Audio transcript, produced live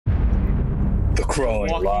The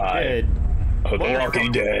crawling lie of The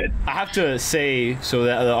Walking Dead. I have to say, so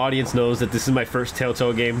that the audience knows that this is my first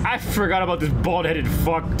Telltale game, I forgot about this bald-headed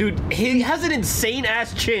fuck. Dude, he has an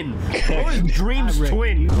insane-ass chin. What was Dream's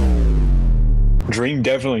twin? Dream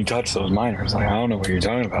definitely touched those minors. Like, I don't know what you're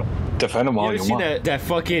talking about. Defend him all you want. You ever seen that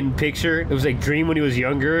fucking picture? It was like Dream when he was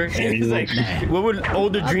younger. And he's like, what would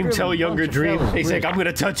older Dream tell younger Dream? He's like, I'm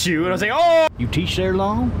gonna touch you. And I was like, oh! You teach there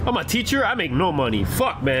long? I'm a teacher. I make no money.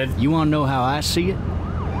 Fuck, man. You wanna know how I see it?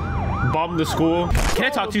 Bomb the school. Can I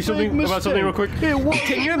talk to you about something real quick?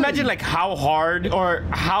 Can you imagine like how hard or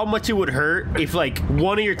how much it would hurt if like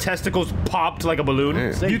one of your testicles popped like a balloon?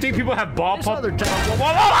 Do you think people have ball pop?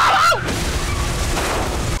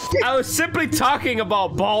 I was simply talking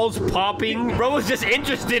about balls popping. Bro was just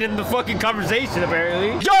interested in the fucking conversation,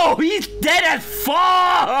 apparently. Yo, he's dead as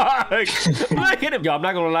fuck! Look at him. Yo, I'm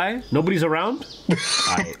not gonna lie. Nobody's around.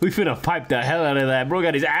 Right, we finna pipe the hell out of that. Bro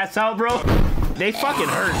got his ass out, bro. They fucking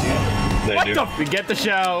hurt, dude. What the? We get the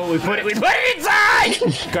shell. We put it inside!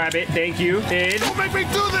 Grab it. Thank you. In. Don't make me do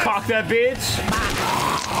this! Cock that bitch.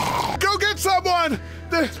 Go get someone!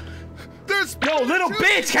 There's Yo, little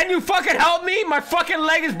bitch, can you fucking help me? My fucking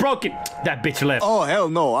leg is broken. That bitch left. Oh, hell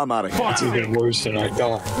no, I'm out of here. It's even worse than I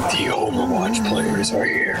thought. The Overwatch players are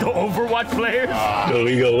here. The Overwatch players? The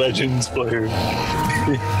League of Legends players.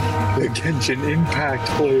 The Genshin Impact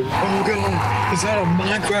players. Oh god, is that a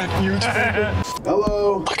Minecraft YouTuber?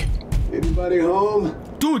 Hello? Anybody home?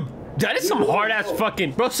 Dude, that is some hard ass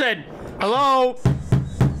fucking. Bro said, hello?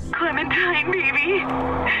 Clementine, baby.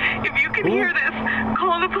 If you can hear this,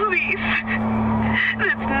 call the police.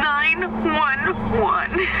 That's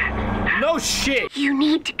 911. No shit. You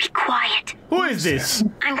need to be quiet. Who is this?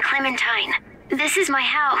 I'm Clementine. This is my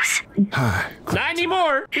house. Hi. Not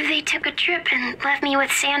anymore. They took a trip and left me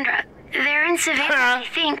with Sandra. They're in Savannah, I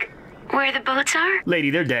think. Where the boats are? Lady,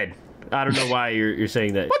 they're dead. I don't know why you're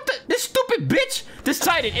saying that. What the? This stupid bitch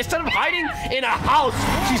decided instead of hiding in a house,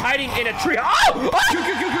 she's hiding in a tree. Oh!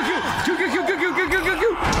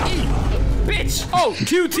 Bitch! Oh,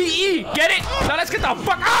 QTE! Get it? Now let's get the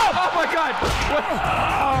fuck out! Oh my god! What?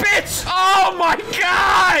 Bitch! Oh my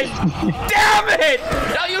god! Damn it!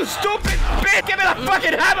 No, you stupid bitch! Give me the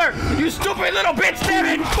fucking hammer! You stupid little bitch! Damn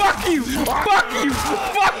it! Fuck you! Fuck you!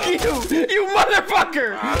 Fuck you! You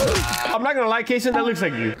motherfucker! I'm not gonna lie, Kason, that looks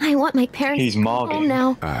like you. I want my parents He's mogging. home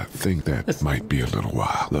now. I think that might be a little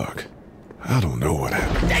while. Look, I don't know what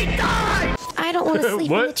happened. They died! I don't want to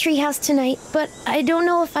sleep in What? the treehouse tonight, but I don't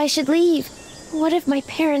know if I should leave. What if my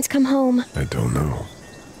parents come home? I don't know.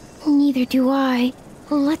 Neither do I.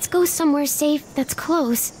 Let's go somewhere safe that's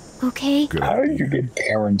close, okay? Good How did idea. you get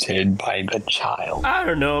parented by the child? I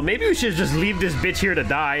don't know. Maybe we should just leave this bitch here to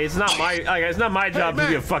die. It's not my job to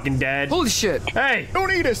be a fucking dad. Holy shit. Hey,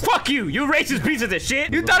 Don't eat us! fuck you, you racist piece of this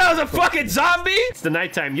shit. You thought I was a fucking zombie? It's the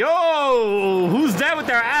nighttime. Yo, who's that with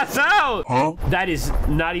their ass out? Huh? That is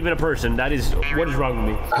not even a person. That is, what is wrong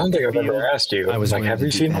with me? I don't think I've ever asked you. I was like, have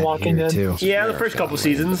you seen The Walking Dead? too. Yeah, the first couple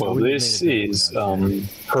seasons. Well, this is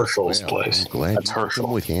Herschel's place. Glad That's you come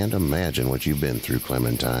Herschel. with you. Can't imagine what you've been through,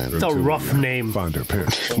 Clementine. It's a rough name. Find her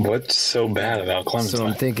parents. What's so bad about Clementine? So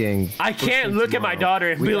I'm thinking. I can't look at my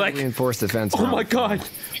daughter and We be gotta like, reinforce the fence. oh around my the farm. god,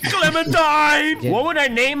 Clementine! Yeah. What would I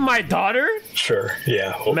name my daughter? Sure,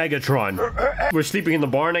 yeah. Megatron. We're sleeping in the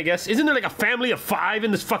barn, I guess. Isn't there like a family of 5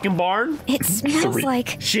 in this fucking barn? It smells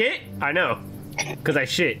like... Shit? I know. Because I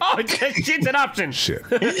shit. Oh, shit's an option. Shit.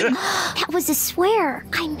 That was a swear.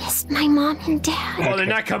 I missed my mom and dad. Oh, they're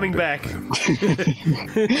not coming back. How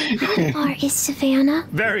far is Savannah?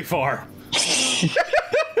 Very far.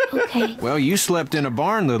 Okay. Well, you slept in a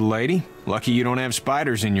barn, little lady. Lucky you don't have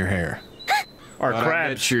spiders in your hair. Or But I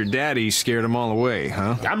crabs. bet your daddy scared them all away,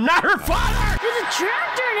 huh? I'm not her father! There's a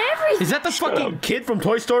tractor and everything. Is that the fucking kid from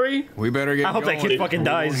Toy Story? We better get I hope that going. kid fucking We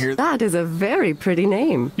won't dies. hear- That is a very pretty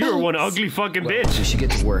name. You're one ugly fucking We bitch. should get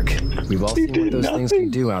to work. We've all seen what those things can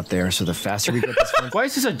do out there, so the faster we get this fence. Why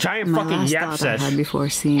is this a giant My fucking last yap thought I sesh? had before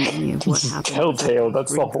seeing any of what happened. Telltale,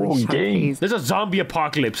 that's the whole game. There's a zombie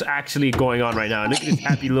apocalypse actually going on right now. Look at this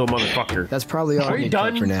happy little motherfucker. That's probably all Are I you need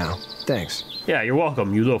done? for now. Thanks. Yeah, you're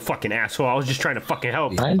welcome, you little fucking asshole. I was just trying to fucking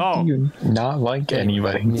help. Why Oh, do you not like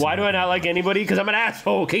anybody? why do I not like anybody? Because I'm an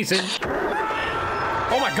asshole, Kason.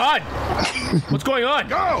 Oh my god! What's going on?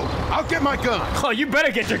 Go! I'll get my gun. Oh, you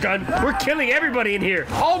better get your gun. We're killing everybody in here.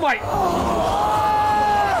 Oh my...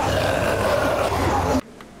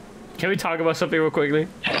 Can we talk about something real quickly?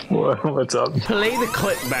 What's up? Play the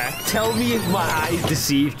clip back. Tell me if my eyes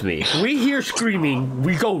deceived me. We hear screaming.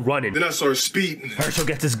 We go running. Then I started speeding. Herschel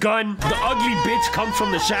gets his gun. The ugly bitch comes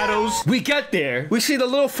from the shadows. We get there. We see the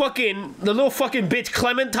little fucking bitch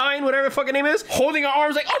Clementine, whatever her fucking name is, holding her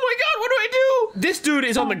arms like, oh my god, what do I do? This dude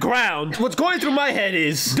is on the ground. What's going through my head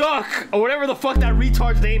is Duck, or whatever the fuck that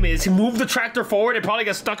retard's name is. He moved the tractor forward. It probably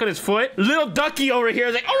got stuck on his foot. Little Ducky over here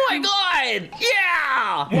is like, oh my god,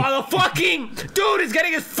 yeah. While the fucking dude is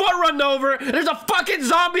getting his foot run over, and there's a fucking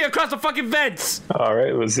zombie across the fucking fence. All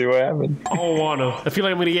right, let's see what happened. I don't wanna. I feel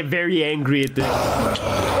like I'm gonna get very angry at this.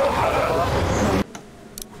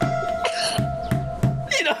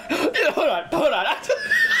 Hold on.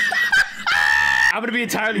 I'm gonna be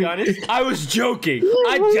entirely honest. I was joking.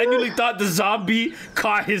 I genuinely thought the zombie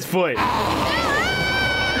caught his foot.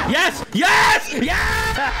 Yes!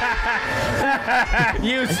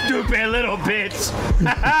 You stupid little bitch.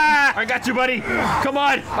 I got you, buddy. Come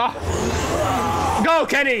on. Go,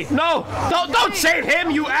 Kenny. No, don't save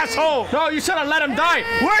him, you asshole. No, you should have let him die.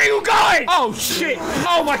 Where are you going? Oh, shit.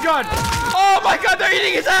 Oh, my God. Oh, my God. They're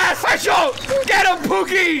eating his ass. Herschel, get him,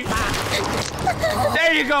 Pookie.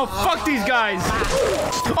 There you go. Fuck these guys.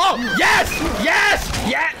 Oh, yes.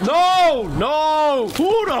 No.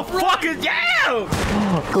 Who the fuck is... Yeah.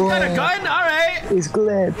 You got a gun? All right. He's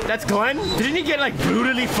Glenn. That's Glenn? Didn't he get, like,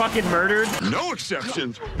 brutally fucking murdered? No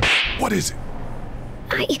exceptions. What is it?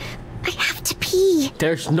 I have to pee.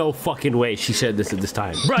 There's no fucking way she said this at this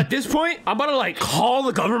time. Bro, at this point, I'm about to, like, call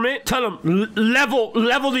the government, tell them, level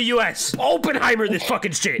the U.S. Oppenheimer this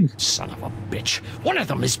fucking shit. Son of a bitch. One of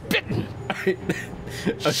them is bitten.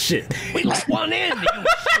 Oh, shit. We let one in.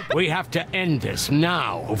 We have to end this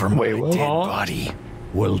now. Over my dead body.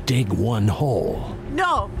 We'll dig one hole.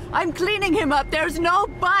 No, I'm cleaning him up. There's no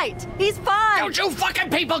bite. He's fine. Don't you fucking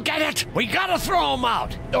people get it? We gotta throw him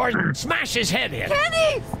out or smash his head in.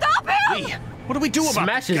 Kenny, stop him! What do we do about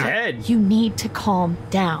Smash his head? You need to calm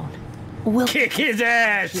down. We'll kick his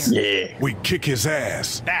ass. Yeah. We kick his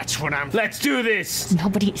ass. That's what I'm... Let's do this.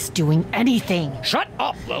 Nobody's doing anything. Shut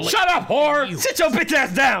up, Lily. Shut up, whore. Sit your bitch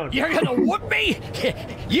ass down. You're gonna whoop me?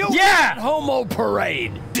 You homo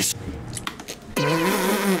parade.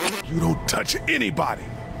 You don't touch anybody.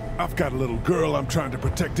 I've got a little girl I'm trying to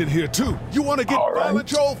protect in here too. You want to get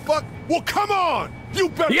violent, you old fuck? Well, come on. You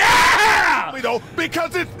better me though,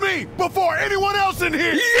 because it's me before anyone else in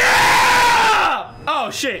here. Yeah! Oh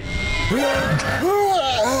shit.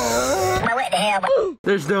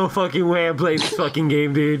 There's no fucking way I'm playing this fucking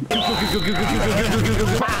game, dude.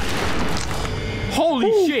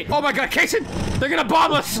 Holy shit! Oh my god, Kason! They're gonna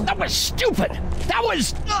bomb us! That was stupid! That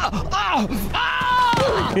was...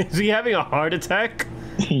 Is he having a heart attack?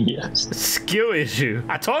 Yes. Skill issue.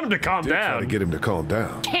 I told him to calm down. Try to get him to calm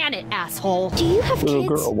down. Can it, asshole? Do you have Little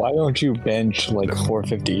kids? girl, why don't you bench like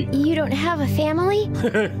 450? You don't have a family?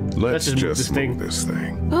 Let's just move this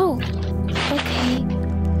thing. Oh, okay.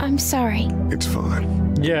 I'm sorry. It's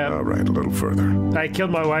fine. Yeah. All right, a little further. I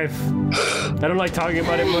killed my wife. I don't like talking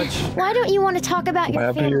about it much. Why don't you want to talk about your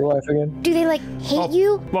happened family? to your wife again? Do they, like, hate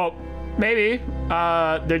you? Well, maybe.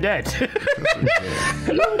 They're dead.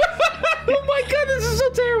 Oh my god, this is so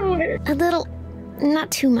terrible. A little,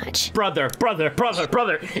 not too much. Brother.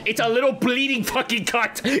 It's a little bleeding fucking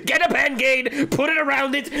cut. Get a Band-Aid, put it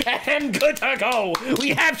around it, and good to go. We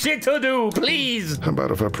have shit to do, please. How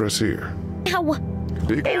about if I press here? Ow.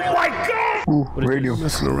 Big. Oh my god! Ooh, radio.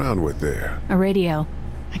 Messing around with there. A radio.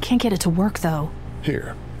 I can't get it to work, though.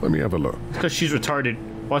 Here, let me have a look. Because she's retarded.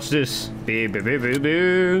 Watch this. Beep, beep, beep, beep,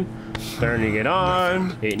 beep. Turning it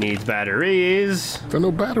on. It needs batteries. There are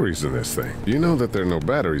no batteries in this thing. You know that there are no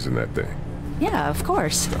batteries in that thing. Yeah, of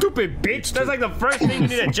course. Stupid bitch. That's like the first thing you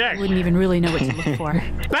need to check. Wouldn't even really know what to look for.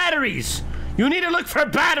 Batteries! You need to look for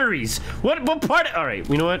batteries! What part? Alright,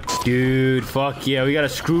 you know what? Dude, fuck yeah, we got a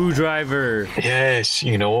screwdriver. Yes,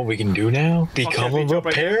 you know what we can do now? Become a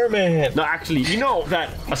repairman. No, actually, you know that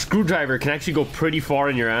a screwdriver can actually go pretty far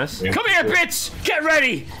in your ass? Yeah. Come here, bitch! Get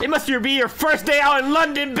ready! It must be your first day out in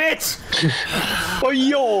London, bitch! Oh,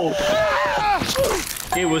 yo!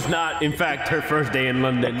 It was not, in fact, her first day in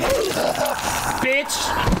London. Bitch!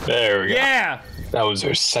 There we go. Yeah! That was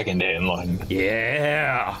her second day in London.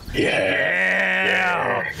 Yeah!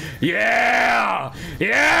 Yeah! Yeah!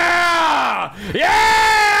 Yeah!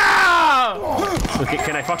 Yeah! Okay,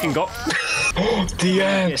 can I fucking go? The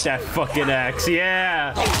axe! Get that fucking axe,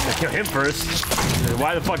 yeah! Let's kill him first.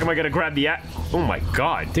 Why the fuck am I gonna grab the axe? Oh my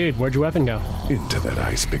god. Dude, where'd your weapon go? Into that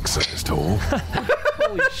ice big sized hole.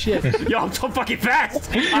 Holy shit. Yo, I'm so fucking fast.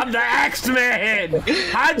 I'm the Axe Man.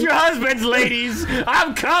 Hide your husbands, ladies.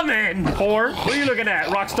 I'm coming. Whore. What are you looking at,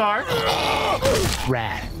 Rockstar?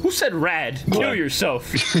 Rad. Who said rad? Kill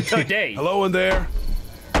yourself today. Hello in there.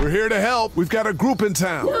 We're here to help. We've got a group in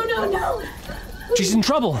town. No. She's in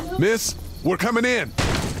trouble. Miss, we're coming in.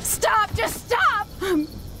 Stop, just stop. I'm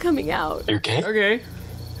coming out. You okay? Okay.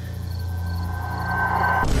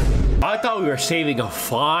 I thought we were saving a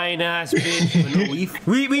fine-ass bitch. But no,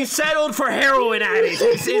 we settled for heroin addicts.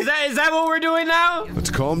 Is that what we're doing now? Let's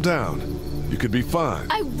calm down. You could be fine.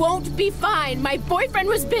 I won't be fine. My boyfriend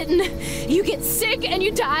was bitten. You get sick and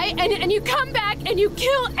you die, and you come back and you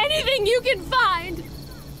kill anything you can find.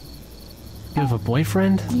 You have a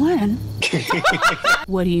boyfriend? When?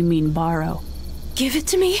 What do you mean, borrow? Give it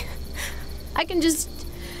to me. I can just,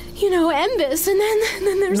 end this, and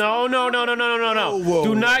then there's... No. Whoa.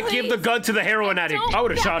 Do not give the gun to the heroin addict. I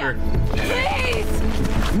would have shot her. Please!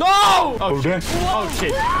 No! Oh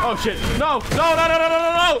shit. No.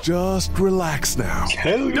 Just relax now.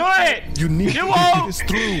 Do it! You need to get this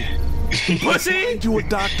through. Pussy! Send you a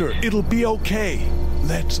doctor. It'll be okay.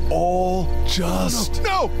 Let's all just...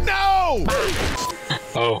 No!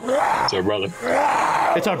 Oh, it's our brother.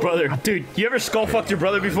 It's our brother. Dude, you ever skull fucked your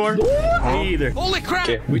brother before? Me either. Holy crap!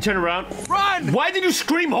 Okay. We turn around. Run! Why did you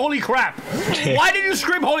scream holy crap? Why did you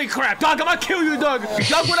scream holy crap? Dog, I'm gonna kill you, Doug.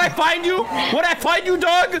 Doug, when I find you?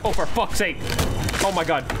 Doug? Oh, for fuck's sake. Oh my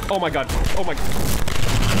god.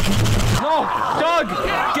 No! Doug!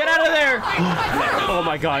 Get out of there! Oh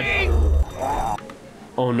my god.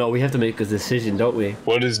 Oh no, we have to make a decision, don't we?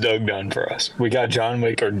 What has Doug done for us? We got John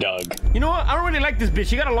Wick or Doug. You know what? I don't really like this bitch.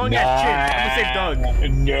 She got a long ass chin. I'm gonna say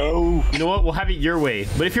Doug. No. You know what? We'll have it your way.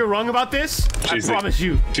 But if you're wrong about this, I promise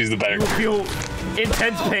you. She's the better. You will feel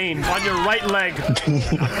intense pain on your right leg. You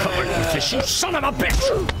son of a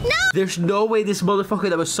bitch! No! There's no way this motherfucker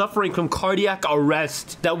that was suffering from cardiac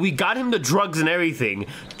arrest, that we got him the drugs and everything,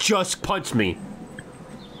 just punched me.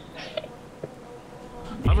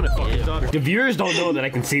 I'm gonna fuck his daughter. The viewers don't know that I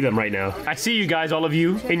can see them right now. I see you guys, all of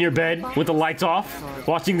you, in your bed with the lights off,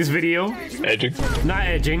 watching this video. Edging. Not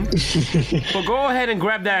edging. But go ahead and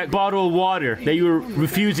grab that bottle of water that you were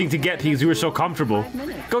refusing to get because you were so comfortable.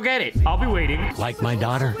 Go get it. I'll be waiting. Like my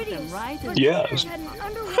daughter? Yes.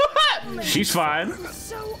 She's fine.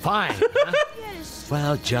 Fine. Huh?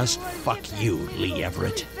 Well, just fuck you, Lee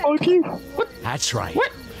Everett. Fuck you. What? That's right.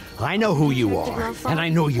 What? I know who you are, and I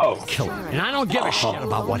know you're a killer, and I don't give a shit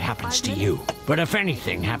about what happens to you. But if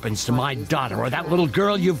anything happens to my daughter or that little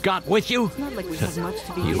girl you've got with you,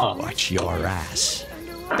 you watch your ass.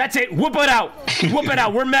 That's it. Whoop it out. Whoop it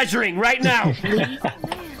out. We're measuring right now.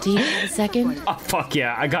 Do you have a second? Oh, fuck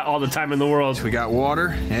yeah. I got all the time in the world. We got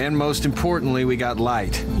water, and most importantly, we got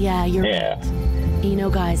light. Yeah, you're right.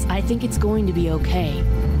 Guys, I think it's going to be okay.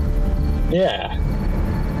 Yeah.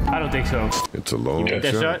 I don't think so. It's a long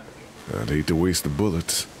shot. I'd hate to waste the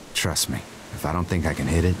bullets. Trust me. If I don't think I can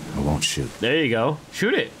hit it, I won't shoot. There you go.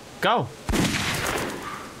 Shoot it. Go.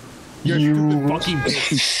 You're stupid fucking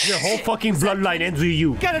bitch. Your whole fucking bloodline ends with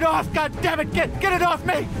you. Get it off, goddammit! Get it off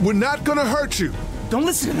me! We're not gonna hurt you. Don't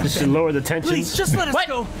listen to that. Just to lower the tension. Please, just let us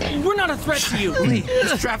go. We're not a threat to you. Lee,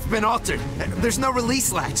 the strap's been altered. There's no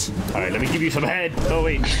release latch. All right, let me give you some head. Oh,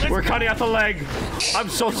 wait. We're cutting out the leg. I'm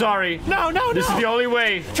so sorry. No. This is the only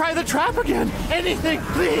way. Try the trap again. Anything,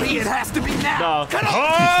 please. Lee, it has to be now. No.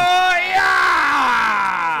 Oh,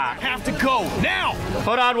 yeah! Have to go now.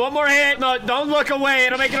 Hold on, one more hit. No, don't look away.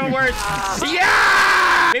 It'll make it worse.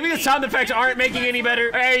 Yeah! Maybe the sound effects aren't making any better.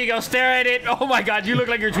 There you go. Stare at it. Oh my God, you look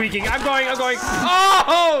like you're tweaking. I'm going.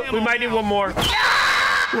 Oh! We might need one more.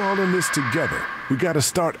 We're all in this together. We gotta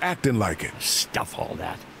start acting like it. Stuff all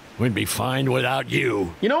that. We'd be fine without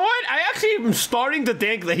you. You know what? I actually am starting to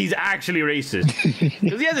think that he's actually racist.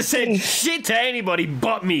 Because he hasn't said shit to anybody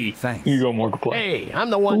but me. Thanks. You go, Markiplier. Hey,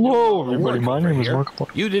 I'm the one. Hello, everybody. My name is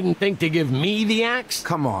Markiplier. You didn't think to give me the axe?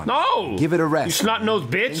 Come on. No. Give it a rest. You snot-nosed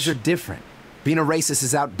bitch. Things are different. Being a racist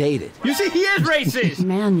is outdated. You see, he is racist.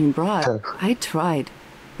 Man you brought. I tried,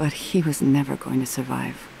 but he was never going to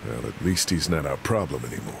survive. Well, at least he's not our problem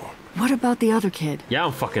anymore. What about the other kid? Yeah, I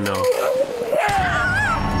don't fucking know.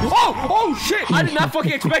 Oh shit! I did not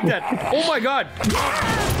fucking expect that. Oh my God.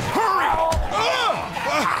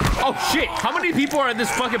 Oh shit! How many people are in this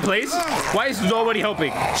fucking place? Why is nobody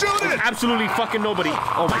helping? Shoot it! Absolutely fucking nobody.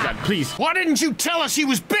 Oh my God, please. Why didn't you tell us he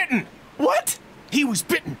was bitten? What? He was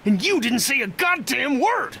bitten, and you didn't say a goddamn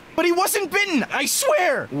word. But he wasn't bitten, I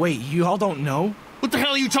swear. Wait, you all don't know? What the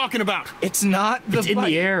hell are you talking about? It's not the It's in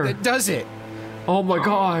the air. that does it. Oh my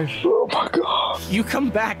gosh. Oh my God. You come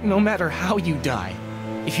back no matter how you die.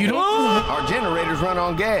 If you don't... Our generators run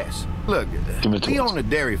on gas. Look, we own a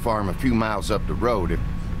dairy farm a few miles up the road.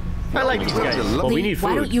 I like these guys. Well, we need food.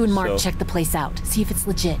 Why don't you and Mark so. check the place out? See if it's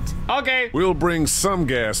legit. Okay. We'll bring some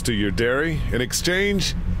gas to your dairy. In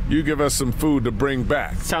exchange, you give us some food to bring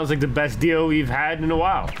back. Sounds like the best deal we've had in a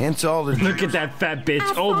while. Hence all the... Look at that fat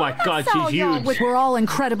bitch. Oh my god, she's huge. We're all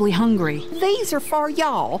incredibly hungry. These are for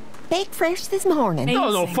y'all. Baked fresh this morning.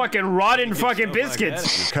 No fucking rotten fucking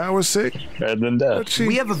biscuits. Your cow is sick? Better than death.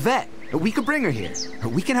 We have a vet. We could bring her here.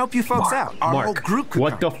 We can help you folks out. Our whole group could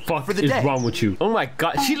what the fuck is wrong with you? Oh my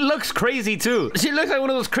god, she looks crazy too. She looks like one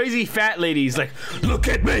of those crazy fat ladies. Like, look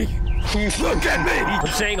at me. Look at me. I'm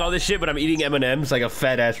saying all this shit, but I'm eating M&Ms like a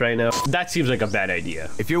fat ass right now. That seems like a bad idea.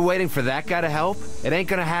 If you're waiting for that guy to help, it ain't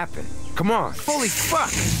gonna happen. Come on. Holy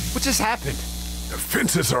fuck. What just happened? The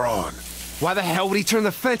fences are on. Why the hell would he turn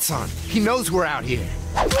the fence on? He knows we're out here.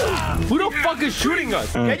 Who the fuck is shooting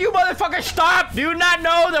us? Can you motherfuckers stop? Do you not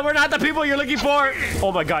know that we're not the people you're looking for?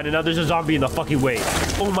 Oh my god, and now there's a zombie in the fucking way.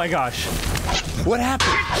 Oh my gosh. What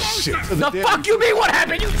happened? Shit. The fuck you mean what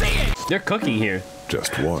happened? You see it? They're cooking here.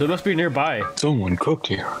 Just one. So it must be nearby. Someone cooked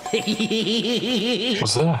here.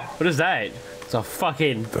 What's that? What is that? It's a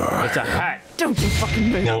fucking... It's a hat. Don't you fucking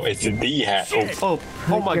move. No, it's the hat. Oh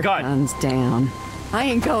my god. Guns down. I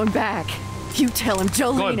ain't going back. You tell him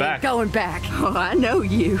Jolene ain't going back. Oh, I know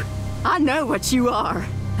you. I know what you are.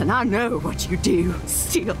 And I know what you do.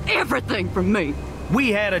 Steal everything from me. We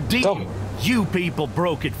had a deal. You people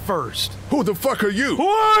broke it first. Who the fuck are you? Who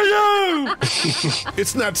are you?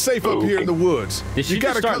 It's not safe up here in the woods. Did she you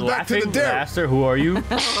gotta start come back to laughing the dairy. when I asked her, who are you?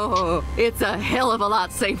 Oh, it's a hell of a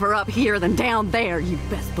lot safer up here than down there, you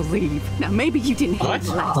best believe. Now, maybe you didn't hear me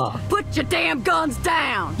last. Put your damn guns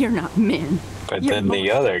down. You're not men. But You're then the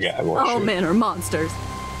other guy was. All men are monsters.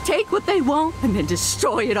 Take what they want and then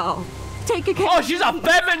destroy it all. Take a Oh, she's a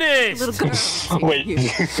feminist! Little girl. Wait.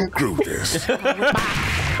 Screw this.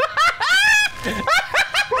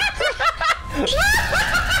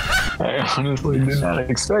 I honestly did not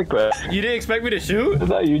expect that. You didn't expect me to shoot? I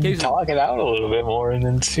thought you'd talk it out a little bit more and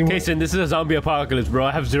then see what... Kason, this is a zombie apocalypse, bro.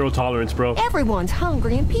 I have zero tolerance, bro. Everyone's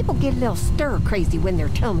hungry and people get a little stir crazy when their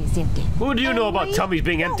tummy's empty. What do you know about tummies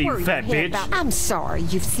being empty, you fat bitch? I'm sorry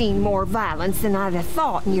you've seen more violence than I'd have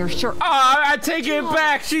thought in your shirt. I take it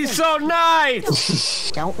back. She's so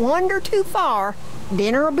nice. Don't wander too far.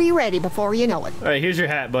 Dinner will be ready before you know it. All right, here's your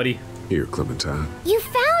hat, buddy. Here, Clementine. You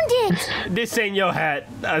found it! This ain't your hat.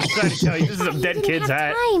 I was trying to tell you, this is a dead kid's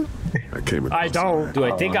hat. I came across I don't. Do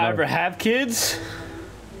I think I ever have kids?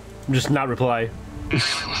 Just not reply.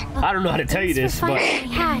 I don't know how to tell you this, but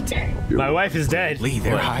my wife is dead. Lee,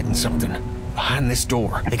 they're hiding something behind this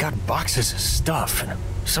door. They got boxes of stuff and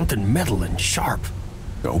something metal and sharp.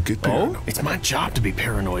 Don't get paranoid. It's my job to be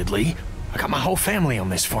paranoid, Lee. I got my whole family on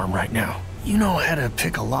this farm right now. You know how to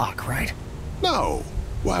pick a lock, right? No.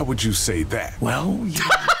 Why would you say that? Well,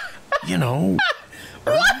 you know.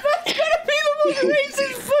 What? That's gonna be the most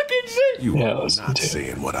racist fucking shit. You are not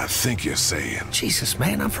saying what I think you're saying. Jesus,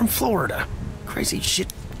 man, I'm from Florida. Crazy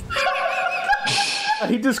shit.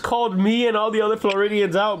 He just called me and all the other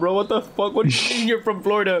Floridians out, bro. What the fuck? What do you mean you're from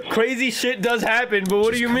Florida? Crazy shit does happen, but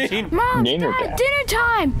what do you mean? Mom, Dad, dinner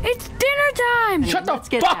time! It's dinner time! Shut the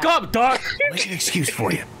fuck up, Doc! Make an excuse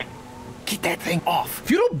for you. Get that thing off.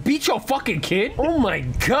 If you don't beat your fucking kid, oh my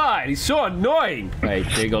god, he's so annoying. All right,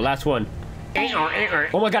 there you go, last one.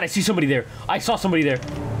 Oh my god, I see somebody there. I saw somebody there.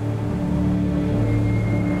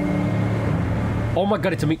 Oh my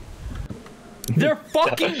god, it's a me. They're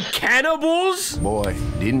fucking cannibals? Boy,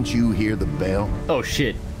 didn't you hear the bell? Oh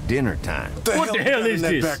shit. Dinner time. What the hell is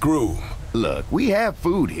this? Back room. Look, we have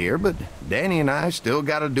food here, but Danny and I still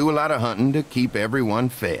gotta do a lot of hunting to keep everyone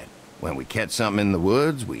fed. When we catch something in the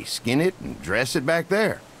woods, we skin it and dress it back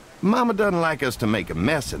there. Mama doesn't like us to make a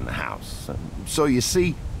mess in the house. So you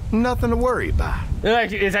see, nothing to worry about.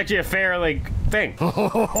 It's actually a fair, thing.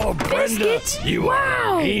 Oh, Brenda. Biscuits? You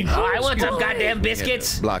wow. I want some goddamn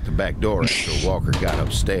biscuits. Blocked the back door until Walker got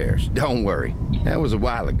upstairs. Don't worry. That was a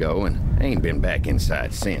while ago, and I ain't been back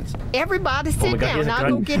inside since. Everybody sit down. I'll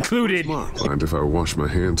go get included. Mind if I wash my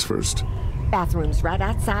hands first? Bathroom's right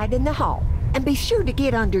outside in the hall. And be sure to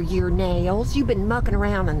get under your nails. You've been mucking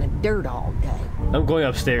around in the dirt all day. I'm going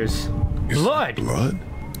upstairs. Blood! Blood?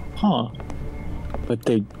 Huh. But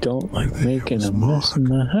they don't like making a mess in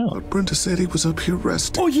the house. But Brenda said he was up here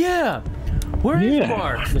resting. Oh yeah! Where is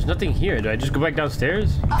Mark? There's nothing here. Do I just go back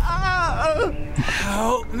downstairs?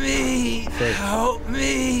 Help me! Help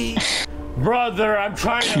me! Brother, I'm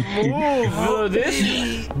trying to move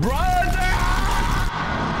this. Brother!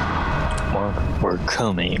 Mark, we're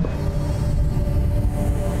coming.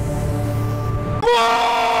 What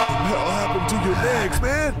the hell happened to your legs,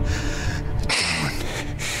 man?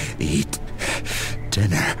 eat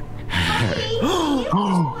dinner.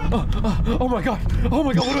 Oh my god! Oh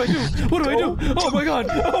my god! What do I do? What do I do? Oh my god!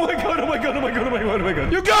 Oh my god! Oh my god! Oh my god! Oh my god! Oh my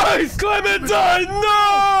god! You guys! Clementine!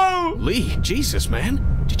 No! Lee, Jesus, man.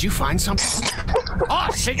 Did you find something? Oh,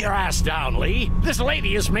 sit your ass down, Lee. This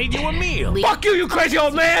lady has made you a meal. Fuck you, you crazy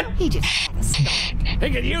old man! He just had a stop. He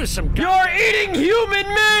could use some. You're eating human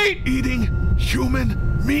meat! Eating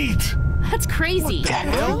human meat? That's crazy.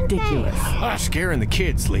 Ridiculous. Scaring the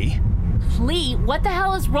kids, Lee. Lee, what the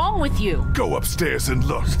hell is wrong with you? Go upstairs and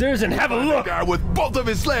look. Upstairs and have a look. Guy with both of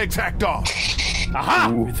his legs hacked off. Aha!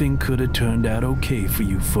 Everything could have turned out okay for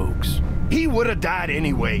you folks. He would have died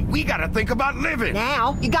anyway. We gotta think about living.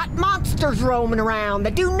 Now, you got monsters roaming around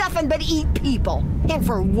that do nothing but eat people. And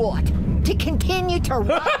for what? To continue to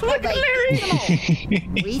rot till they eat them all.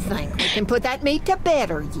 We think we can put that meat to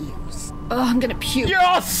better use. Oh, I'm gonna puke. You're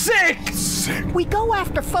all sick! We go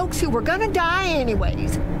after folks who were gonna die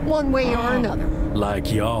anyways, one way or another.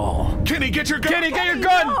 Like y'all. Kenny, get your gun! Kenny, get your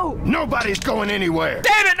gun! No. Nobody's going anywhere.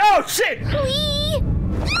 Damn it! Oh, shit! Lee!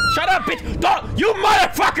 Shut up, bitch! Don't, you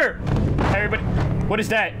motherfucker! Everybody, what is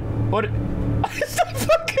that? What? It's the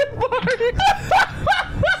fucking body!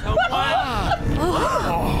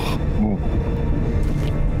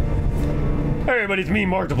 Everybody's mean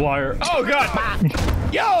Markiplier. Oh, God!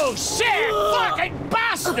 You sick fucking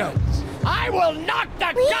bastards! I will knock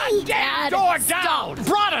the goddamn door down!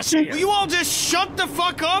 Brought us here! Will you all just shut the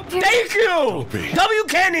fuck up? Thank you! W.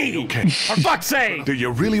 Kenny! Okay. For fuck's sake! Do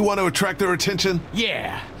you really want to attract their attention?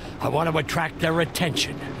 Yeah, I want to attract their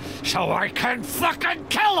attention. So I can fucking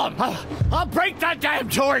kill them! I'll break that damn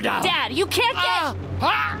door down! Dad, you can't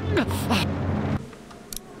get...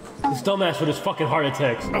 This dumbass with his fucking heart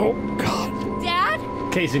attacks. Oh, God. Dad?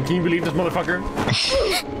 Kaysen, can you believe this motherfucker?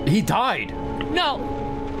 He died. No.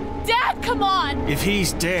 Dad, come on! If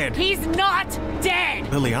he's dead. He's not dead!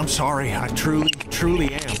 Lily, I'm sorry. I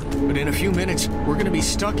truly am. But in a few minutes, we're gonna be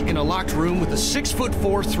stuck in a locked room with a 6'4",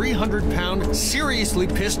 300-pound, seriously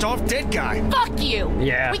pissed off dead guy. Fuck you!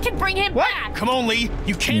 Yeah. We can bring him back! Come on, Lee.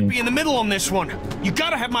 You can't be in the middle on this one. You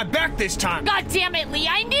gotta have my back this time. God damn it, Lee!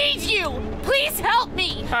 I need you! Please help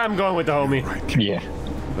me! I'm going with the homie. Yeah.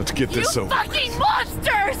 Let's get this You over. fucking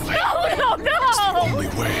monsters! No! It's the only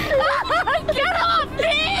way. Get off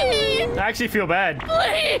me! I actually feel bad.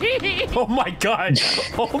 Please! Oh my god!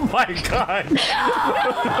 Oh my god!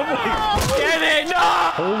 Get it! No!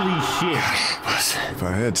 Holy shit! If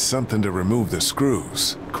I had something to remove the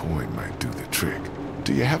screws, coin might do the trick.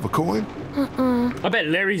 Do you have a coin? I bet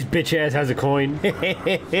Larry's bitch ass has a coin.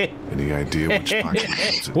 Any idea which pocket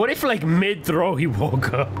it? What if, like, mid-throw he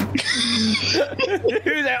woke up? He was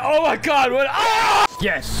like, oh my god, what? Ah!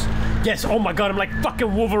 Yes! Yes, oh my god, I'm like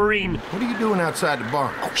fucking Wolverine. What are you doing outside the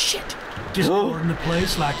barn? Oh, shit. Just boarding the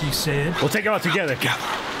place like you said. We'll take it out together. He doesn't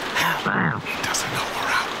know we're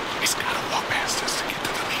out. He's gotta walk past us to get to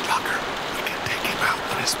the meat locker. We can take him out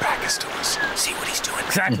when his back is to us. See what he's doing.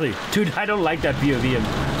 Exactly. Dude, I don't like that POV.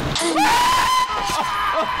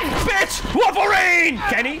 Bitch! Wolverine!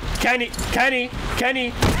 Kenny!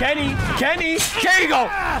 There you go!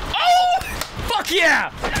 Oh! Fuck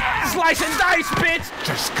yeah! Slice and dice, bitch!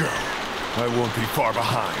 Just go. I won't be far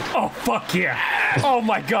behind. Oh, fuck yeah! Oh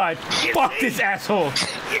my god! Fuck this asshole!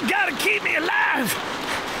 You gotta keep me alive!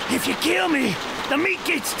 If you kill me, the meat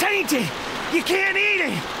gets tainted! You can't eat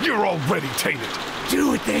it! You're already tainted.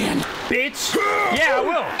 Do it then! Bitch! Yeah, I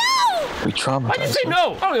will! We traumatized Why'd you say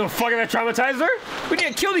no? I don't give a fuck if I traumatized her! We need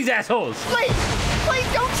to kill these assholes! Please, please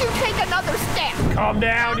don't you take another step. Calm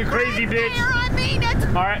down, you crazy bitch! I mean it.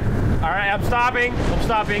 Alright, I'm stopping.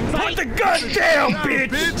 Put the gun down,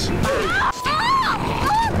 bitch!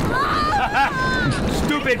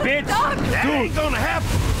 Stupid bitch! That ain't gonna happen!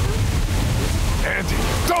 Andy,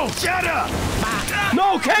 don't! Shut up!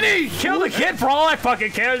 No, Kenny! Kill the kid for all I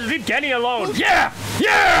fucking care. Just leave Kenny alone. Yeah!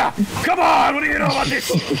 Yeah! Come on! What do you know about this?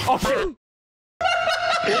 Oh, shit.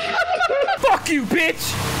 Fuck you,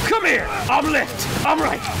 bitch! Come here! I'm left! I'm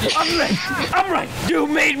right! I'm left! I'm right! You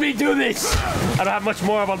made me do this! I don't have much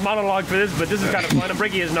more of a monologue for this, but this is kind of fun. I'm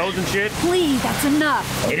breaking his nose and shit. Please, that's enough.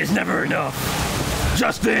 It is never enough.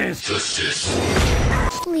 Justice!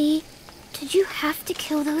 Lee, did you have to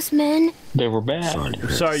kill those men? They were bad.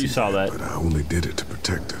 Sorry you saw that. But I only did it to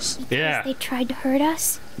protect us. Yeah. They tried to hurt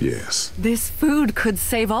us? Yes. This food could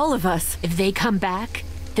save all of us. If they come back,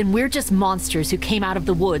 then we're just monsters who came out of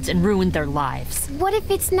the woods and ruined their lives. What if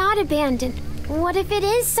it's not abandoned? What if it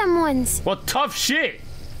is someone's? Well, tough shit.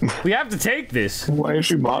 We have to take this. Why is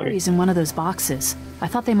she body? In one of those boxes. I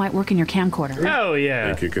thought they might work in your camcorder. Hell yeah.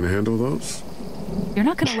 Think you can handle those? You're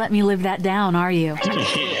not gonna let me live that down, are you?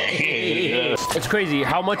 It's crazy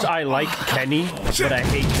how much I like Kenny, but I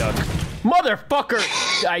hate Duck. Motherfucker!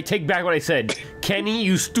 I take back what I said. Kenny,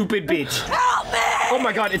 you stupid bitch. Help me! Oh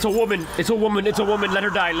my god, it's a woman. It's a woman. It's a woman. Let her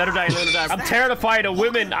die. Let her die. Let her die. I'm terrified of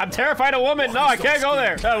women. I'm terrified of women. No, I can't go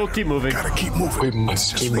there. We'll keep moving. Gotta keep moving. We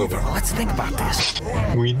must keep moving. Let's think about this.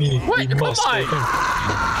 We must.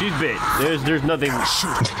 She's bit. There's nothing.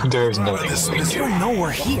 There's nothing. You don't know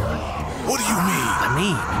we're here. What do you mean? I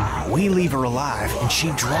mean, we leave her alive, and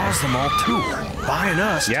she draws them all to her, buying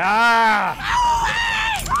us. Yeah.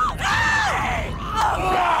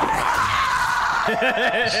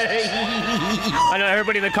 I know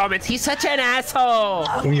everybody in the comments. He's such an asshole.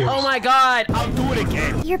 Oh my god. I'll do it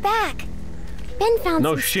again. You're back. Ben found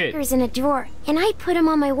some stickers in a drawer, and I put them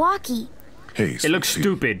on my walkie. Hey, it looks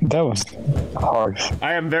stupid. That was harsh.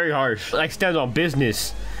 I am very harsh. I stand on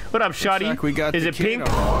business. What up, Shotty? Like we got Is it pink?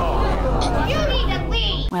 You need to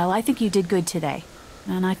leave. Well, I think you did good today.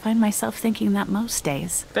 And I find myself thinking that most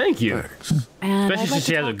days. Thank you. Thanks. And especially since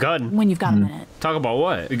she has a gun. When you've got a minute. Talk about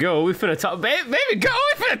what? Go, we finna talk. Baby, go,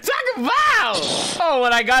 we finna talk about. Oh,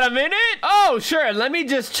 when I got a minute? Oh, sure. Let me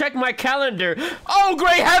just check my calendar. Oh,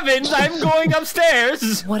 great heavens, I'm going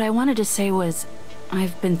upstairs. What I wanted to say was,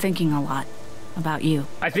 I've been thinking a lot about you.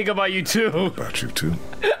 I think about you too. About you too.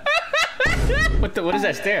 What is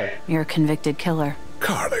that stare? You're a convicted killer.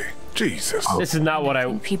 Carly, Jesus. This is not what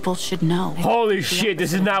I... People should know. Holy shit,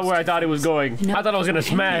 this is not where I thought it was going. I thought I was gonna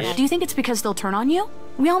smash. Do you think it's because they'll turn on you?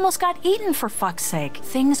 We almost got eaten, for fuck's sake.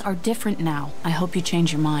 Things are different now. I hope you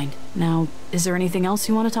change your mind. Now, is there anything else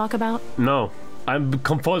you want to talk about? No. I'm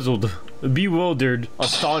confuzzled, bewildered,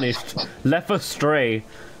 astonished, left astray.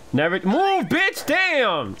 Never move, bitch!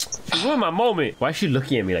 Damn! She ruined my moment. Why is she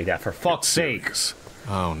looking at me like that? For fuck's sake!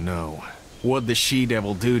 Oh no! What'd the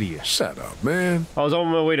she-devil do to you? Shut up, man. I was on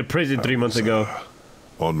my way to prison 3 months ago.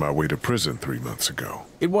 On my way to prison 3 months ago.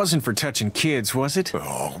 It wasn't for touching kids, was it?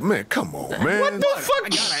 Oh man, come on, man. What the fuck? I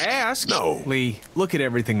gotta ask. No, Lee. Look at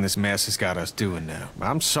everything this mess has got us doing now.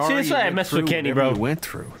 I'm sorry. See, that's why I messed with Kenny, bro. Went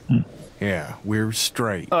through. Yeah, we're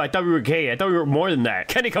straight. Oh, I thought we were gay. I thought we were more than that.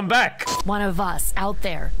 Kenny, come back. One of us out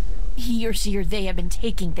there. He or she or they have been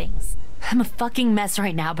taking things. I'm a fucking mess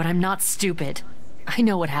right now, but I'm not stupid. I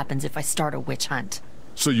know what happens if I start a witch hunt.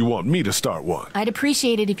 So you want me to start one? I'd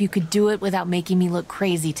appreciate it if you could do it without making me look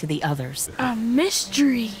crazy to the others. A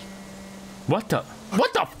mystery. What the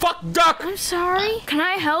fuck, Duck? I'm sorry. Can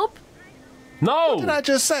I help? No. What did I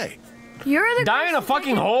just say? You're the Die in a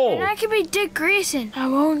fucking hole. And I could be Dick Grayson. I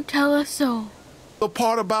won't tell a soul. The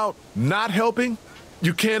part about not helping?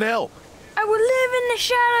 You can't help. I would live in the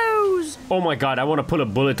shadows. Oh my god, I want to put a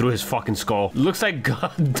bullet through his fucking skull. Looks like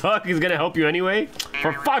Duck is gonna help you anyway.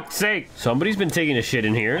 For fuck's sake. Somebody's been taking a shit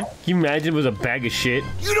in here. Can you imagine it was a bag of shit?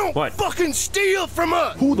 You don't fucking steal from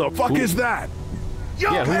us. Who the fuck is that?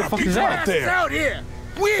 Yeah, who the fuck is that? Out here.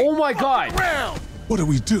 Oh my god. What do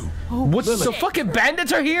we do? What's the fucking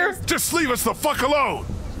bandits are here? Just leave us the fuck alone.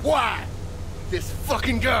 Why? This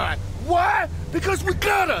fucking guy. Why? Because we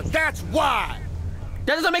gotta. That's why.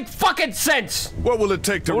 That doesn't make fucking sense. What will it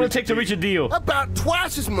take to reach a deal? About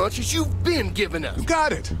twice as much as you've been giving us. You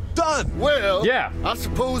got it. Done. Well, yeah. I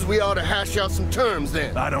suppose we ought to hash out some terms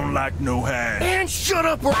then. I don't like no hash. And shut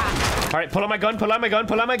up. All right, pull out my gun, pull out my gun,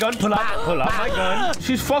 pull out my gun, pull out my gun.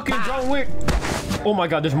 She's fucking John Wick. Oh my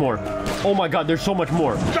god, there's more. Oh my god, there's so much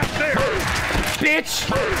more. Back there. Bitch.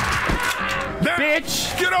 Now,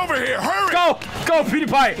 bitch. Get over here. Hurry. Go,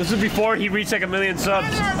 PewDiePie. This was before he reached like 1 million subs.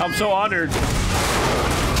 I'm so honored.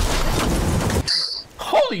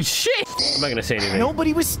 Holy shit! I'm not gonna say anything.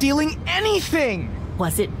 Nobody was stealing anything!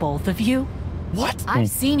 Was it both of you? What? I've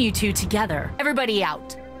seen you two together. Everybody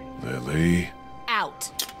out. Lily.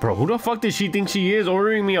 Out. Bro, who the fuck does she think she is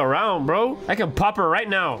ordering me around, bro? I can pop her right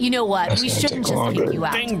now. You know what? We shouldn't just kick you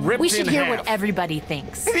out. We should hear what everybody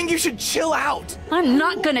thinks. I think you should chill out. I'm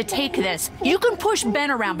not gonna take this. You can push Ben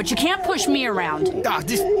around, but you can't push me around.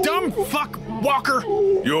 This dumb fuck Walker.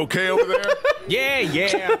 You okay over there?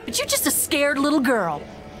 Yeah. But you're just a scared little girl.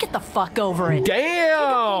 Get the fuck over it.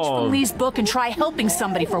 Damn! From Lee's book and try helping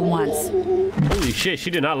somebody for once. Holy shit, she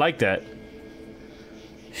did not like that.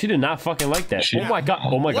 She did not fucking like that. Oh my god.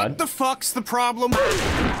 Oh my god. What the fuck's the problem?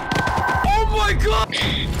 Oh my god!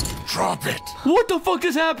 Drop it. What the fuck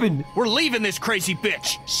has happened? We're leaving this crazy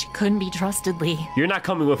bitch. She couldn't be trusted, Lee. You're not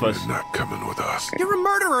coming with us. You're not coming with us. You're a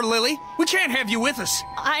murderer, Lily. We can't have you with us.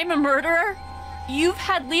 I'm a murderer? You've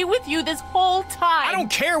had Lee with you this whole time. I don't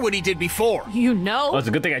care what he did before. You know? Oh, it's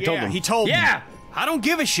a good thing I told him. He told me. Yeah! I don't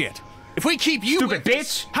give a shit. If we keep you stupid with bitch,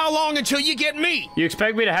 us, how long until you get me? You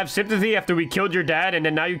expect me to have sympathy after we killed your dad and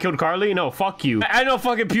then now you killed Carly? No, fuck you. I know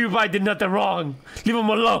fucking PewDiePie did nothing wrong. Leave him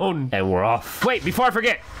alone. And we're off. Wait, before I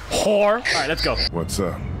forget, whore. All right, let's go. What's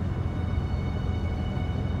up?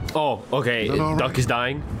 Oh, okay. Duck is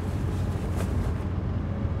dying.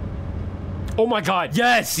 Oh my God!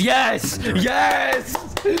 Yes! Yes! Yes!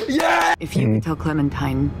 Yes! If you could tell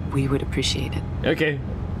Clementine, we would appreciate it. Okay.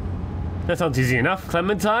 That sounds easy enough.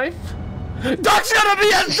 Clementine? Duck's gonna be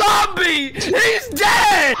a zombie! He's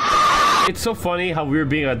dead! It's so funny how we were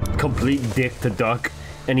being a complete dick to Duck,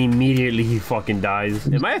 and immediately he fucking dies.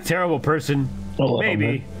 Am I a terrible person?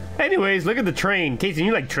 Maybe. Anyways, look at the train. Casey,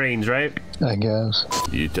 you like trains, right? I guess.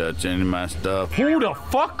 You touch any of my stuff? Who the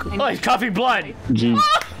fuck? Oh, he's coughing blood. Jeez.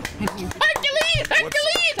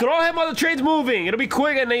 Hercules! Throw him while the train's moving. It'll be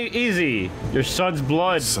quick and easy. Your son's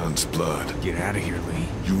blood. Son's blood. Get out of here, Lee.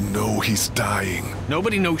 You know he's dying.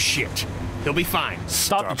 Nobody knows shit. He'll be fine.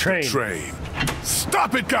 Stop the train.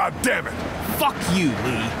 Stop it, goddammit! Fuck you,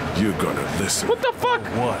 Lee. You're gonna listen. What the fuck?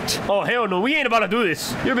 What? Oh, hell no. We ain't about to do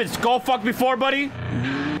this. You ever been skull fucked before, buddy?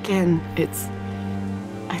 Again,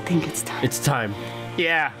 I think it's time. It's time.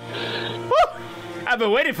 Yeah. Woo! I've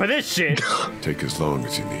been waiting for this shit. Take as long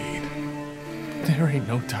as you need. There ain't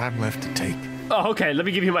no time left to take. Oh, okay. Let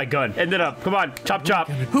me give you my gun. End it up. Come on. Chop, chop.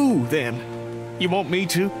 Who, then? You want me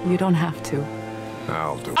to? You don't have to.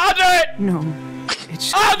 I'll do it. I'll do it! No.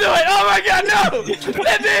 I'll do it! Oh my God, no!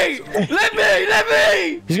 Let me! Let me! Let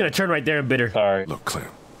me! He's gonna turn right there and bit her. Sorry. Look, Clem.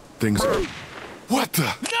 Things are... What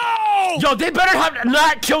the? No! Yo, they better have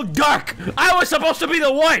not killed Duck! I was supposed to be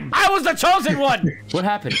the one! I was the chosen one! What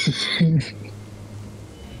happened?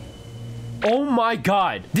 Oh my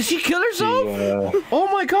God. Did she kill herself? Yeah. Oh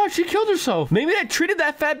my God, she killed herself. Maybe I treated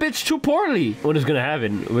that fat bitch too poorly. What is gonna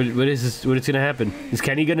happen? What is this? What is gonna happen? Is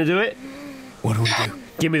Kenny gonna do it? What do we do?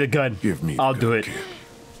 Give me the gun. Give me I'll do it. Kid.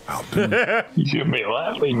 I'll do it. You made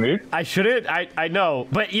laughing, dude. I shouldn't. I know.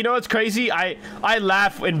 But you know what's crazy? I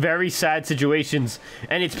laugh in very sad situations,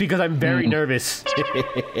 and it's because I'm very nervous.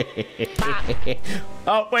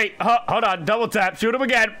 Oh, wait. Hold on. Double tap. Shoot him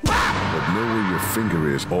again. But know where your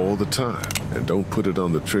finger is all the time. And don't put it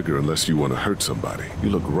on the trigger unless you want to hurt somebody.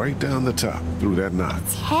 You look right down the top through that knot.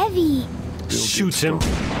 It's heavy. Shoots him.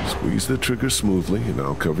 Squeeze the trigger smoothly, and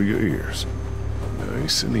I'll cover your ears.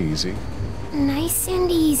 Nice and easy. Nice and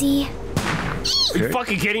easy. You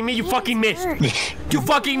fucking kidding me? You fucking missed. You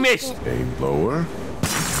fucking missed. Aim lower.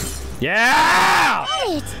 Yeah!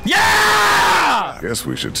 Yeah! Guess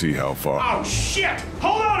we should see how far. Oh, shit!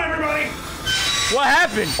 Hold on, everybody! What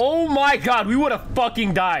happened? Oh my God, we would have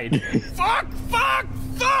fucking died. Fuck! Fuck!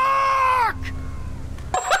 Fuck!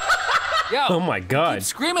 Yo, oh my God. Keep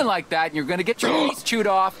screaming like that and you're gonna get your face chewed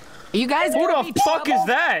off. You guys Who the fuck is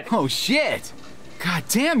that? Oh shit. God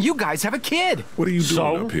damn, you guys have a kid. What are you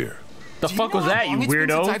doing up here? The fuck was that, you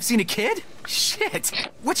weirdo? Since I've seen a kid? Shit.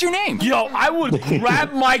 What's your name? Yo, I would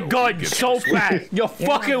grab my gun so fast. You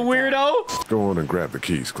fucking weirdo. Go on and grab the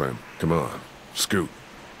keys, Clem. Come on. Scoot.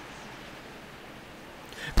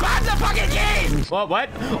 Grab the fucking keys! What?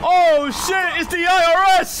 Oh shit, it's the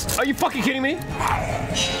IRS! Are you fucking kidding me?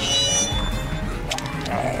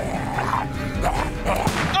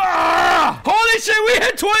 Ah! Holy shit, we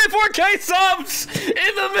hit 24K subs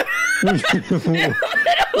in the middle of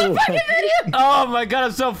the fucking video. Oh my God,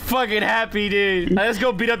 I'm so fucking happy, dude. Let's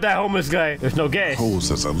go beat up that homeless guy. There's no gas. Holes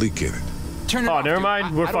has a leak in it. Turn it off, off, never dude.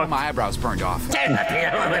 mind. We're fucked. I don't want my eyebrows burned off.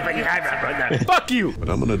 Fuck you. But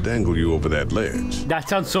I'm gonna dangle you over that ledge. That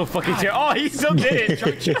sounds so fucking terrible. Oh, he still did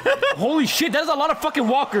it. Holy shit, that's a lot of fucking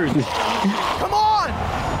walkers. Come on!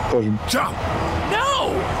 Jump!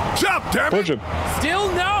 No! Jump, damn it!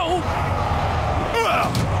 Still no!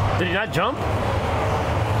 Did he not jump?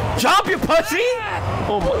 Jump, you pussy!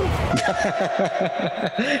 Oh my.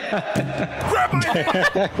 Grab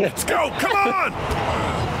my... Let's go, come on!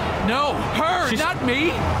 No, her, not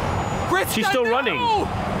me! She's still running.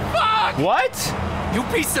 Fuck! What? You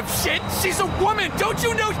piece of shit! She's a woman, don't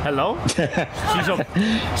you know? Hello?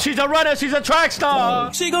 she's a runner, she's a track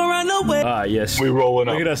star! She gon' run away! Ah, yes. We rolling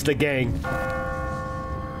up. Look at us, the gang.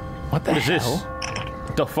 What the hell? Is this?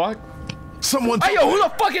 What the fuck? Someone. Hey, yo, who the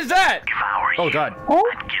fuck is that? Oh, God. I'd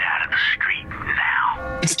get out of the street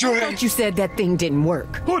now. It's too late. I thought you said that thing didn't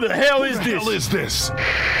work. Who the hell is this? Who the hell is this?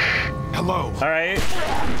 Hello. All right.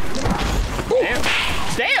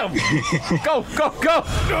 Damn. Go.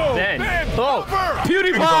 No, man. Oh,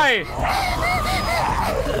 PewDiePie.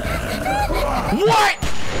 What?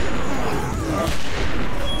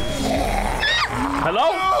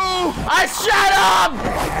 Hello? No. I shot him!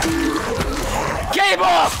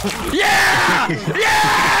 Cable! Yeah!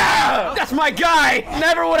 Yeah! That's my guy!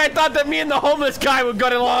 Never would I thought that me and the homeless guy would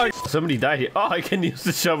get along. Somebody died here. Oh, I can use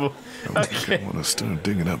the shovel. Okay. I want to start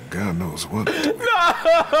digging up God knows what.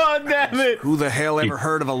 No, damn it. Who the hell ever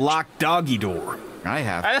heard of a locked doggy door? I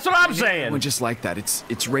have. That's what I'm saying. One just like that.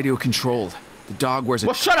 It's radio controlled. The dog wears a...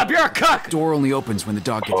 Well, shut up, you're a cuck! Door only opens when the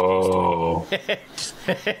dog gets Oh.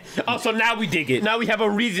 Oh, so now we dig it. Now we have a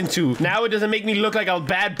reason to. Now it doesn't make me look like a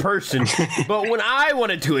bad person. But when I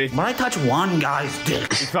want to do it... When I touch one guy's dick...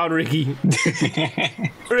 We found Ricky.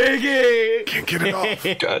 Ricky! Can't get it off.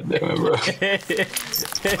 God damn it, bro.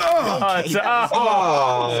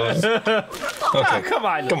 Okay. Come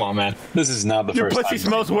on. Come on, man. This is not the Your first time. pussy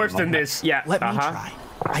smells worse than this. Yeah. Let me try.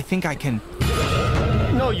 I think I can...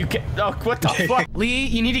 No, you can't. Oh, what the fuck? Lee,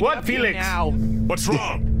 you need to what, get up Felix? here now. What's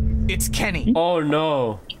wrong? It's Kenny. Oh,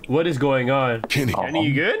 no. What is going on? Kenny. Kenny,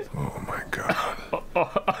 you good? Oh, my God.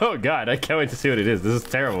 Oh, God. I can't wait to see what it is. This is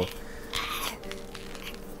terrible.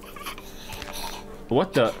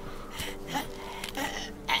 What the?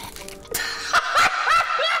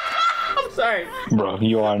 I'm sorry. Bro,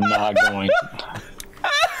 you are not going.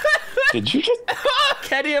 Did you just...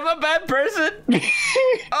 Kenny, I'm a bad person.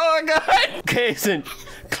 Oh, God. Kason,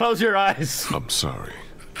 close your eyes. I'm sorry.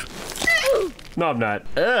 No, I'm not.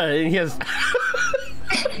 He has...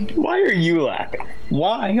 Why are you laughing?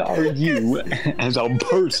 Why are you, as a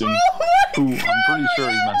person who I'm pretty sure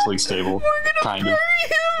is mentally stable, kind of...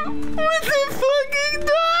 With the fucking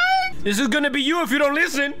dog! This is gonna be you if you don't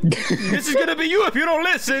listen. This is gonna be you if you don't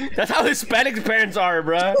listen. That's how Hispanic parents are,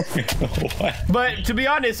 bruh. But to be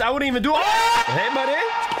honest, I wouldn't even do it. Hey, buddy.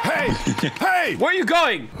 Hey! Hey! Where are you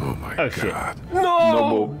going? Oh, my God. Shit.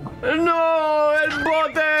 No! No! El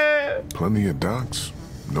bote! Plenty of docks,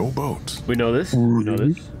 no boats. We know this. We know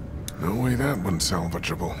this. No way that one's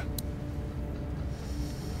salvageable.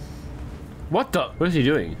 What the? What is he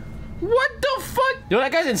doing? What the fuck? Yo,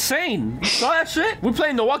 that guy's insane. All that shit? We're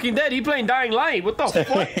playing The Walking Dead. He playing Dying Light. What the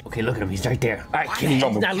fuck? Okay, look at him. He's right there. All right, Kenny,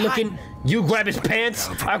 he's not looking. You grab his pants.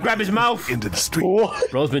 I'll grab his mouth. Into the street.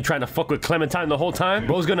 Bro's been trying to fuck with Clementine the whole time.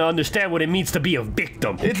 Bro's gonna understand what it means to be a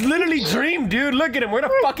victim. It's literally Dream, dude. Look at him. Where the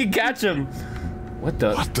fucking catch him? What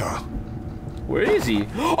the? What the? Where is he?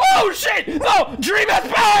 Oh, shit! No! Dream has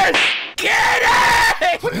powers! Get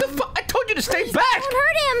it! What the fuck? I told you to stay back! Don't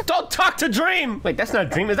hurt him! Don't talk to Dream! Wait, that's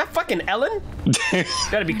not Dream. Is that fucking Ellen?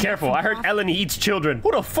 Gotta be careful. I heard Ellen eats children.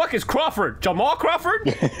 Who the fuck is Crawford? Jamal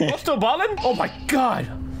Crawford? Oh, still ballin'? Oh my God.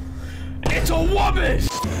 It's a woman!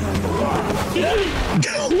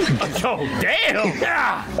 Yo, damn!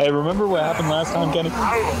 Yeah. Hey, remember what happened last time, Kenny?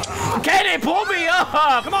 Kenny, pull me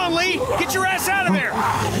up! Come on, Lee! Get your ass out of there!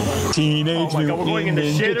 Teenage Mutant we're going in the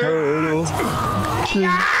Ninja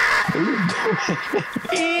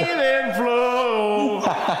Even flow.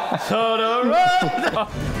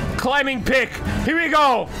 Climbing pick. Here we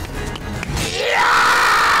go.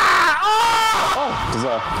 Yeah!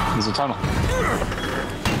 Oh! There's a tunnel.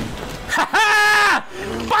 Ha ha!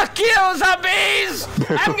 Fuck you, zombies!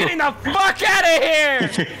 I'm getting the fuck out of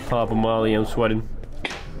here! Papa Molly, I'm sweating.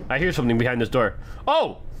 I hear something behind this door.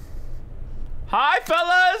 Oh! Hi,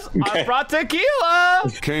 fellas! I brought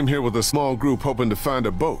tequila! Came here with a small group hoping to find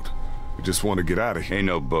a boat. We just want to get out of here. Ain't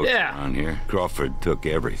no boats around here. Crawford took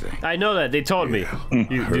everything. I know that. They told me.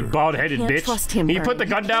 You bald-headed Can't bitch. trust him, Can you put Bernie.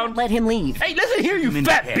 the gun down? Let him leave. Hey, listen here, you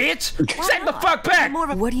fat bitch! Stand the fuck back!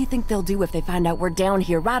 What do you think they'll do if they find out we're down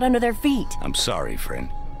here right under their feet? I'm sorry,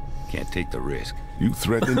 friend. Can't take the risk. You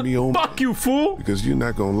threatening me, old Fuck you, fool! Because you're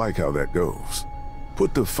not gonna like how that goes.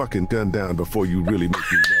 Put the fucking gun down before you really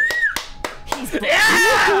make me mad.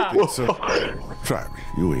 Yeah! So, try me.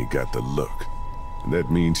 You ain't got the look. And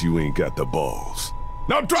that means you ain't got the balls.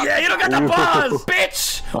 Now drop Yeah, you don't got the balls,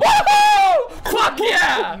 bitch! Woohoo! Fuck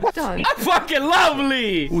yeah! I'm fucking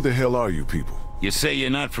lovely! Who the hell are you people? You say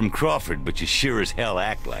you're not from Crawford, but you sure as hell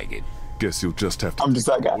act like it. Guess you'll just have to. I'm just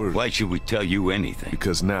that guy. Why should we tell you anything?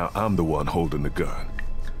 Because now I'm the one holding the gun.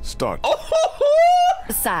 Start.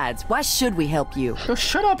 Besides, why should we help you? Oh,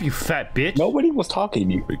 shut up, you fat bitch. Nobody was talking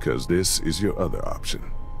to you. Because this is your other option.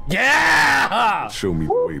 Yeah! Show me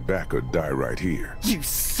the way back or die right here. You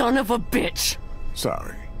son of a bitch!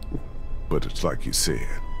 Sorry. But it's like you said.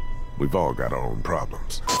 We've all got our own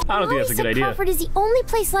problems. I don't think that's a good idea. Crawford is the only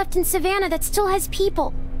place left in Savannah that still has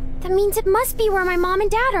people. That means it must be where my mom and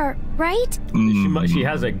dad are, right? She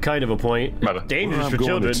has a kind of a point. Dangerous Where I'm for going,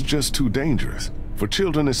 children. It's just too dangerous. For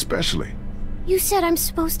children especially. You said I'm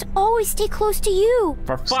supposed to always stay close to you.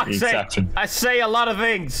 For fuck's sake, I say a lot of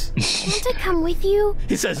things. Can't I come with you?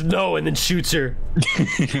 He says no and then shoots her.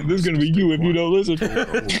 This is gonna be you if you don't listen.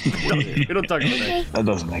 We don't talk about that. That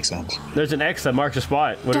doesn't make sense. There's an X that marks a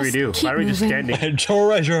spot. What do we do? Why are we just standing?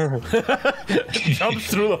 Treasure. Jumps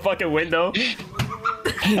through the fucking window.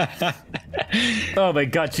 Oh my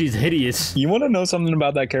god, she's hideous. You want to know something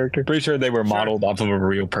about that character? Pretty sure they were modeled off of a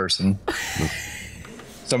real person.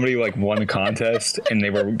 Somebody like won a contest and they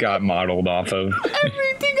got modeled off of.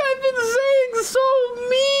 Everything I've been saying so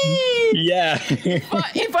mean. Yeah.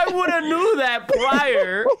 If I would have knew that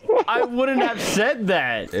prior, I wouldn't have said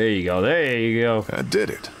that. There you go. There you go. I did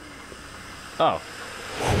it. Oh.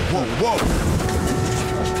 Whoa, whoa.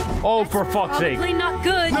 Oh, for fuck's sake. Probably not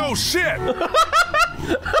good. No shit. You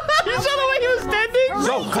saw the way he was standing?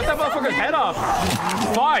 No, cut that motherfucker's head off.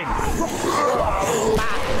 Fine.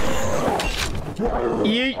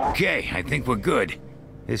 Okay, I think we're good.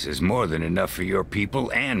 This is more than enough for your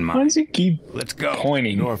people and mine. Why does he keep Let's go.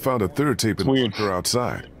 pointing? You know, I found a third tape in the bunker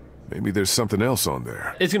outside. Maybe there's something else on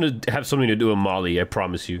there. It's gonna have something to do with Molly, I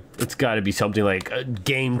promise you. It's gotta be something like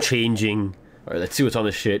game-changing. Alright, let's see what's on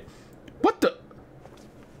this shit. What the?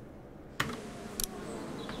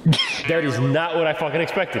 That is not what I fucking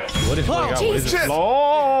expected. What is going on? What is this?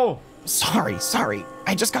 Oh! Sorry.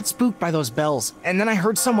 I just got spooked by those bells, and then I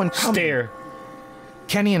heard someone coming. Stare.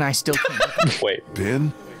 Kenny and I still can't. Wait. Ben?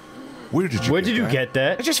 Where did you get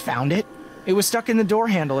that? I just found it. It was stuck in the door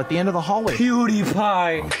handle at the end of the hallway.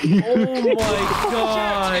 PewDiePie. Oh my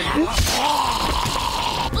god.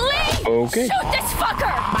 Lee! Okay. Shoot this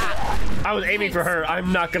fucker! I was aiming for her,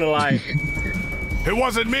 I'm not gonna lie. It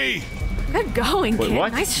wasn't me. Good going, Wait, kid.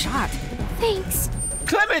 what? Nice shot. Thanks.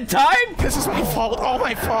 Clementine? This is my fault. All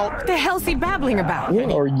my fault. What the hell's he babbling about?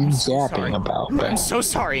 What are you zapping about? I'm so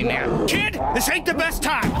sorry, man. Kid, this ain't the best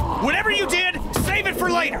time. Whatever you did, save it for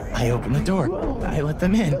later. I opened the door. I let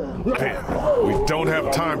them in. Ben, we don't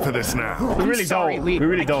have time for this now. We really Sorry, don't. Lee. We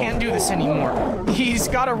really I don't. can't do this anymore. He's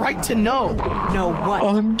got a right to know. Know what?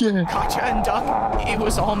 I'm gay. Katja and Duck, it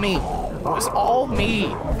was all me. It was all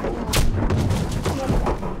me.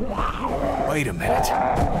 Wait a minute.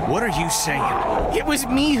 What are you saying? It was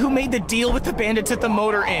me who made the deal with the bandits at the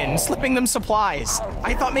motor inn, slipping them supplies.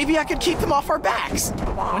 I thought maybe I could keep them off our backs.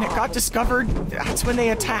 When it got discovered, that's when they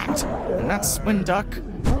attacked. And that's when Duck...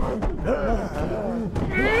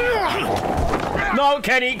 No,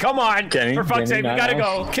 Kenny, come on. Kenny, for fuck's sake, we gotta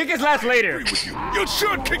go. Kick his ass later. You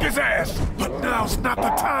should kick his ass, but now's not the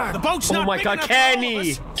time. The boat's not Oh my big god, enough for all of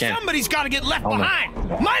Kenny. us. Somebody's got to get left behind.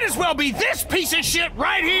 Might as well be this piece of shit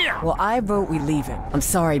right here. Well, I vote we leave him. I'm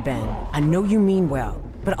sorry, Ben. I know you mean well,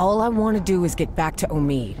 but all I want to do is get back to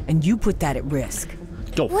Omid, and you put that at risk.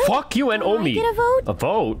 Yo, fuck you and Omi. Get a vote? A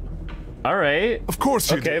vote? Alright. Of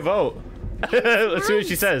course you Okay, do. vote. Let's see what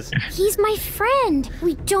she says. He's my friend.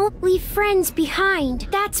 We don't leave friends behind.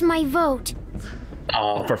 That's my vote.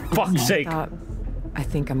 Oh, for fuck's sake. I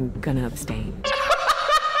think I'm gonna abstain.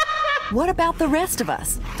 What about the rest of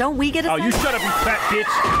us? Don't we get a Oh, you shut up, you fat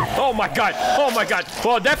bitch. Oh my god. Oh my god.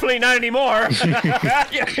 Well, definitely not anymore.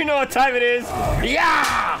 You know what time it is.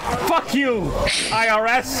 Yeah! Fuck you,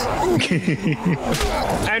 IRS.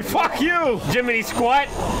 And fuck you, Jiminy Squat.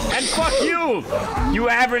 And fuck you, you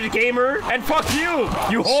average gamer. And fuck you,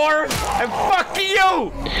 you whore. And fuck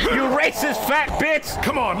you, you racist fat bitch.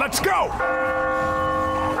 Come on, let's go.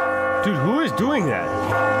 Dude, who is doing that?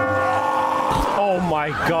 Oh my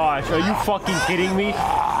gosh, are you fucking kidding me? He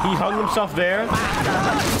hung himself there?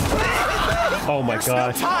 Oh my There's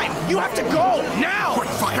gosh. no time. You have to go now. Quit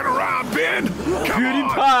fucking around, Ben. Come on.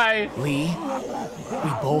 PewDiePie! Lee, we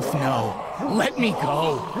both know. Let me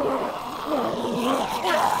go.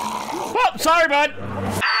 Oh, sorry, bud.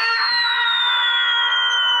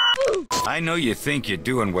 I know you think you're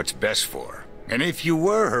doing what's best for her. And if you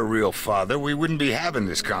were her real father, we wouldn't be having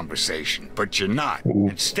this conversation. But you're not.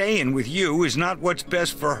 And staying with you is not what's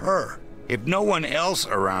best for her. If no one else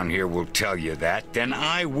around here will tell you that, then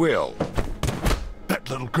I will. That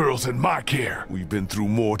little girl's in my care. We've been through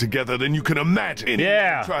more together than you can imagine. Anyone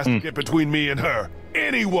Yeah. who tries to get between me and her,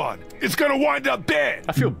 anyone, is gonna wind up dead.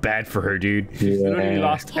 I feel bad for her, dude. She literally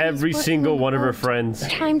lost every single one of her friends.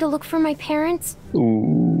 Time to look for my parents?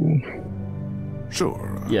 Ooh. Sure.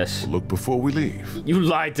 Yes. Look before we leave. You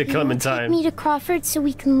lied to Take Clementine. me to Crawford so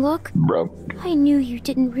we can look? Bro. I knew you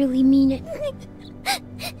didn't really mean it.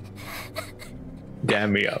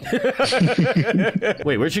 Damn me up.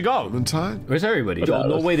 Wait, where'd she go? Clementine? Where's everybody? Yo,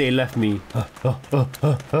 no way they left me.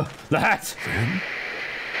 The hat!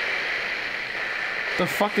 What the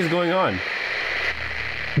fuck is going on?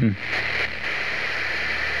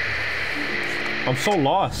 I'm so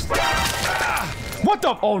lost. What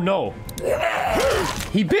the? Oh no.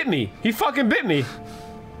 He bit me. He fucking bit me.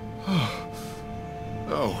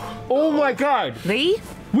 Oh. Oh my God. Lee?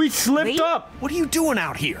 We slipped up. What are you doing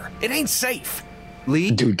out here? It ain't safe.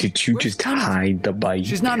 Lee? Dude, did you just hide the bite?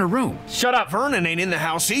 She's not in her room. Shut up. Vernon ain't in the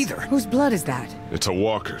house either. Whose blood is that? It's a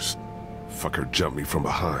walker's. Fucker jumped me from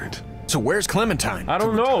behind. So where's Clementine? I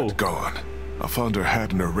don't know. Gone. I found her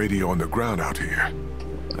hat and her radio on the ground out here.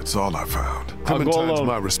 That's all I found. I'll go Clementine's alone.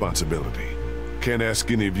 my responsibility. Can't ask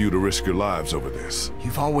any of you to risk your lives over this.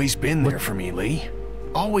 You've always been there for me, Lee.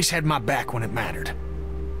 Always had my back when it mattered.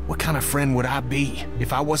 What kind of friend would I be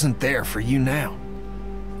if I wasn't there for you now?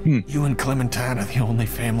 You and Clementine are the only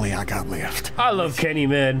family I got left. I love Kenny,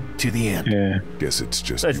 man. To the end. Yeah. Guess it's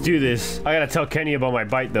just Let's do this. I gotta tell Kenny about my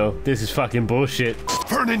bite, though. This is fucking bullshit.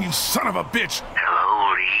 Vernon, you son of a bitch!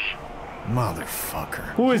 Hello, Lee. Motherfucker.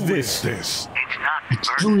 Who is this? This. It's not It's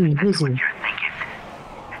Vernon, Drew, that's isn't what it? you're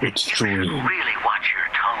thinking. It's You Drew. should really watch your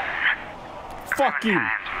tone. Fuck you.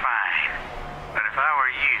 Clementine's fine. But if I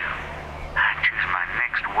were you, I'd choose my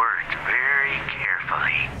next words very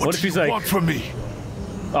carefully. What if he's do you like... want from me?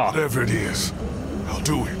 Oh. Whatever it is, I'll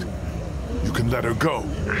do it. You can let her go.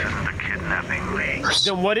 This isn't a kidnapping, Lee.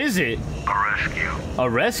 Then what is it? A rescue. A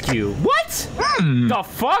rescue? What? The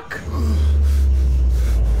fuck?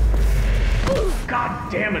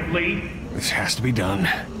 God damn it, Lee. This has to be done.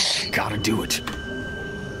 Gotta do it.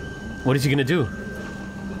 What is he gonna do?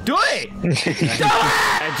 Do it! Do it!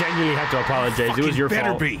 I genuinely have to apologize. It was your better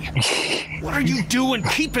fault. be. What are you doing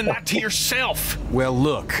keeping that to yourself? Well,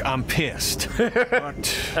 look, I'm pissed.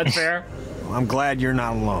 But that's fair. I'm glad you're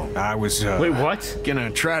not alone. I was, Wait, what? Gonna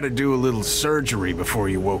try to do a little surgery before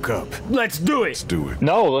you woke up. Let's do it! Let's do it.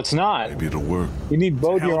 No, let's not. Maybe it'll work. You need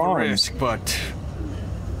both your Hell of a arms. risk, but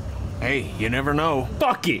hey, you never know.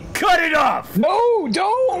 Fuck it! Cut it off! No,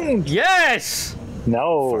 don't! Yes!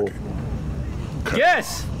 No.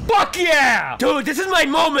 Yes! Fuck yeah! Dude, this is my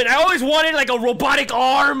moment. I always wanted like a robotic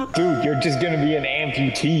arm. Dude, you're just gonna be an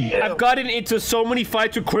amputee. I've gotten into so many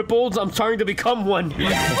fights with cripples, I'm starting to become one.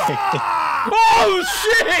 Oh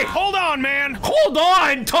shit! Hold on, man! Hold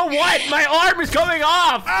on! To what? My arm is coming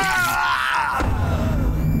off!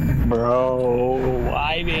 Bro,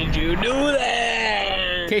 why did you do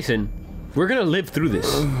that? Kason, we're gonna live through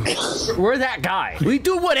this. We're that guy. We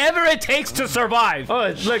do whatever it takes to survive. Oh,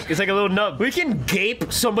 look, it's like a little nub. We can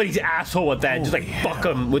gape somebody's asshole with that. Just like fuck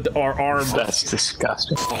them with our arms. That's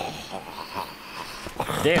disgusting.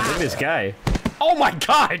 Damn, look at this guy. Oh my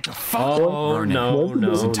God! Oh, Vernon, no.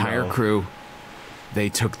 His entire crew, they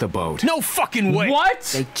took the boat. No fucking way! What?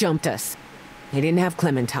 They jumped us. They didn't have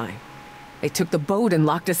Clementine. They took the boat and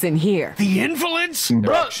locked us in here. The invalids?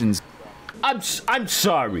 Their actions. I'm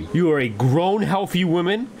sorry. You are a grown, healthy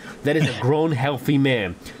woman that is a grown, healthy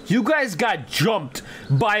man. You guys got jumped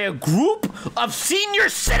by a group of senior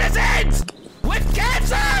citizens with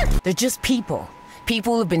cancer! They're just people.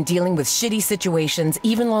 People who've been dealing with shitty situations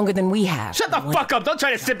even longer than we have. Shut the fuck up. Don't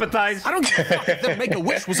try to sympathize. I don't give a fuck if the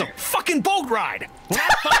Make-A-Wish was a fucking boat ride. When I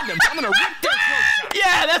find them, I'm gonna rip their throats out.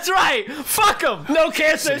 Yeah, that's right. Fuck them. No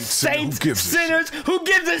cancer, Saints, saints, sinners. Who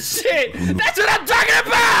gives a shit? That's what I'm talking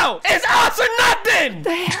about. It's us or nothing.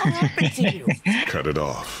 The hell happened to you? Cut it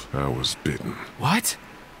off. I was bitten. What?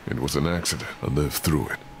 It was an accident. I lived through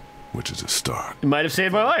it, which is a start. It might have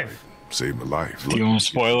saved my life. Saved my life. Do you want a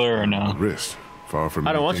spoiler or no? Risk. Far from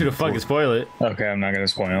I don't want you to fucking spoil it. Okay, I'm not gonna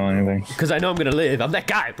spoil anything. Because I know I'm gonna live. I'm that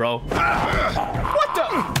guy, bro. What the?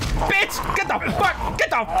 Bitch! Get the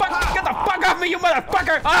fuck off me, you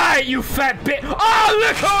motherfucker! Alright, you fat bitch! Oh,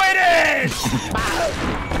 look who it is!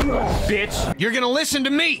 Bitch. You're gonna listen to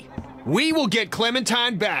me. We will get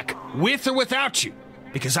Clementine back, with or without you.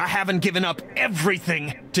 Because I haven't given up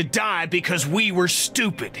everything to die because we were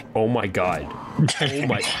stupid. Oh my God. Oh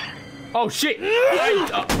my. Oh shit!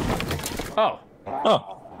 Oh.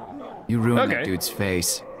 You ruined Okay. that dude's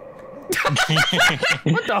face.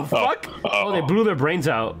 What the fuck? Oh, they blew their brains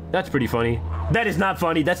out. That's pretty funny. That is not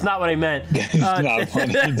funny. That's not what I meant. Not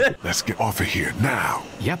funny. Let's get off of here now.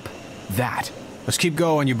 Yep, that. Let's keep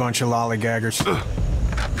going, you bunch of lollygaggers.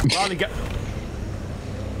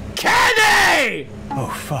 Kenny! Oh,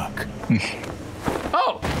 fuck.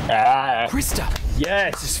 Oh. Krista.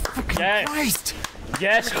 Yes. Yes. Christ.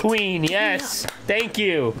 Yes, Queen. Yes. Thank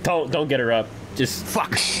you. Don't get her up. Just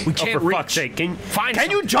fuck. We can't for reach. fuck's sake. Can Find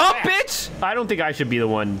you jump, fast. bitch? I don't think I should be the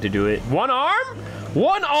one to do it. One arm?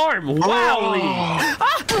 One arm. Wow.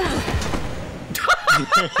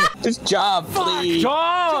 Just job, please.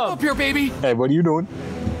 Job. Up here, baby. Hey, what are you doing?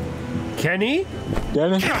 Kenny?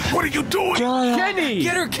 Kenny? What are you doing? Kenny!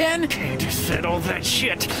 Get her, Ken. Can't just said all that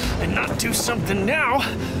shit and not do something now.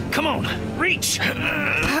 Come on, reach.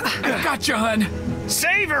 I got you, hun.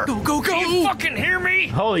 Save her! Go, go, go! Do you fucking hear me?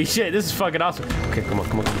 Holy shit, this is fucking awesome. Okay, come on.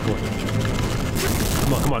 Come on.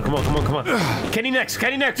 Kenny next,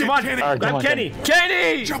 come on. Grab Kenny.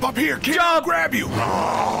 Kenny! Jump up here, Kenny. Jump! Grab you.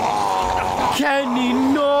 Kenny,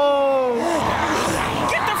 no!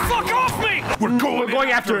 Get the fuck off me! We're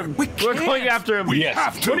going after him. We're going after him. We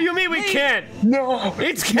have to. What do you mean we can't? No.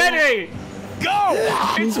 It's Kenny! Go!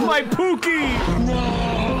 It's my Pookie!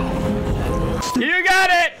 No! You got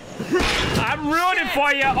it! I'm ruining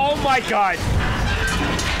for you! Oh my god!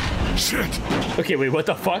 Shit! Okay, wait, what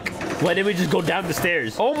the fuck? Why didn't we just go down the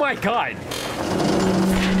stairs? Oh my god!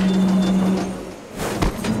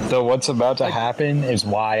 So what's about to happen is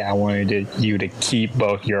why I wanted you to keep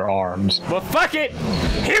both your arms. Well, fuck it!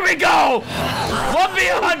 Here we go!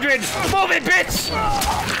 1v100! Move it, bitch!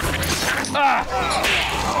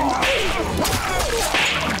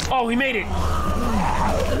 Oh, we made it!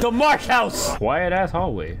 The Mark House! Quiet ass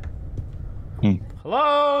hallway.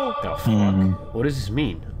 Hello? The fuck? What does this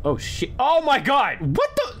mean? Oh shit! Oh my god!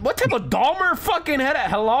 What type of Dahmer fucking head?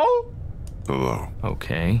 Hello? Hello.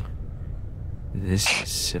 Okay. This is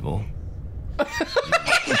civil.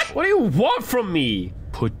 What do you want from me?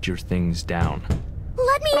 Put your things down.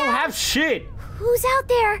 Let me I don't have shit. Who's out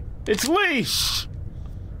there? It's Lee.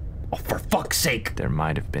 Oh, for fuck's sake! There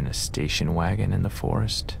might have been a station wagon in the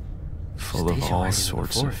forest, full of all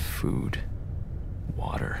sorts of food,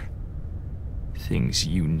 water, things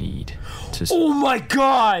you need to. Oh my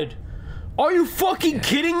god! Are you fucking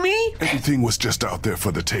kidding me? Everything was just out there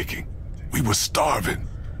for the taking. We were starving.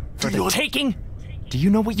 For the taking? Do you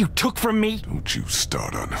know what you took from me? Don't you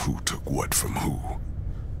start on who took what from who.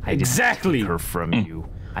 I didn't take her from you.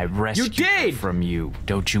 I rescued her from you.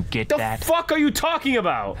 Don't you get that? The fuck are you talking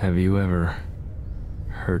about? Have you ever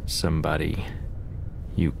hurt somebody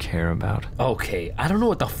you care about? Okay, I don't know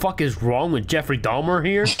what the fuck is wrong with Jeffrey Dahmer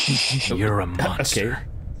here. You're a monster. Okay.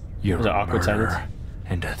 You're a murderer silence.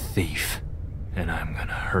 and a thief. And I'm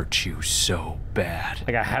gonna hurt you so bad.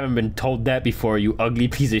 Like I haven't been told that before, you ugly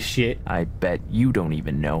piece of shit. I bet you don't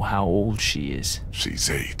even know how old she is. She's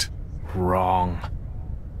 8. Wrong.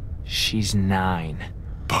 She's 9.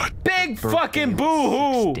 But big fucking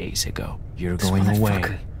boo-hoo! 6 days ago. You're going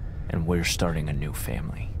away, and we're starting a new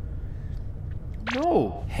family.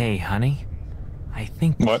 No. Hey, honey. I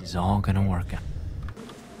think this is all gonna work out.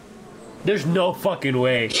 There's no fucking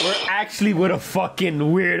way. We're actually with a fucking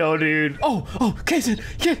weirdo, dude. Oh, Kason,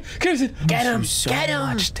 Kason, get him, get him.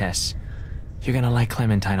 Much, Tess. You're gonna like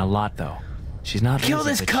Clementine a lot, though. She's not kill lazy,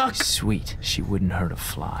 this but cuck. She's sweet. She wouldn't hurt a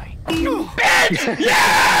fly. Bitch!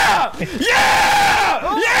 Yeah!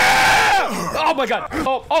 Yeah! Yeah! Oh my god!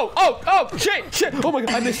 Oh! Shit! Oh my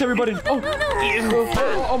god! I missed everybody.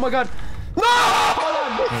 Oh my god! No!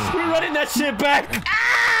 We're running that shit back.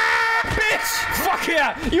 Bitch! Fuck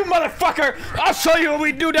yeah! You motherfucker! I'll show you what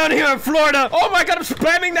we do down here in Florida! Oh my god, I'm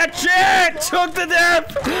spamming that shit! Choked to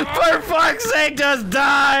death! For fuck's sake, just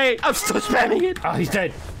die! I'm still spamming it! Oh, he's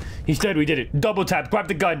dead. He's dead, we did it. Double tap, grab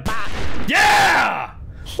the gun. Yeah!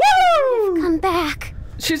 Woo! Come back.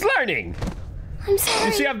 She's learning. I'm sorry.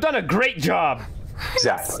 You see, I've done a great job.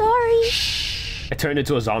 Exactly. Sorry. I turned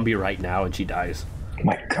into a zombie right now and she dies.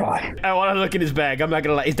 My god. I want to look in his bag. I'm not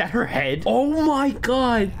gonna lie. Is that her head? Oh my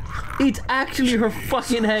god. It's actually her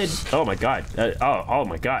fucking head. Oh my god. Oh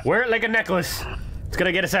my god. Wear it like a necklace. It's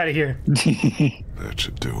gonna get us out of here. That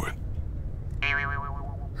should do it.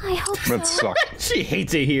 I hope so. That sucks. She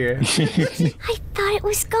hates it here. I thought it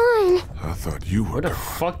was gone. I thought you were. Where the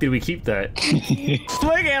fuck did we keep that?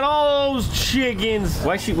 Look at all those chickens.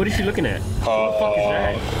 What is she looking at? What the fuck is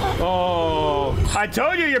that? Oh, I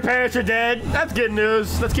told you your parents are dead. That's good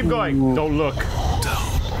news. Let's keep going. Don't look.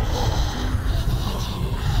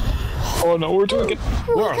 Oh no, we're doing it.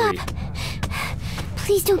 Where are we?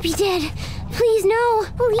 Please don't be dead. Please, no.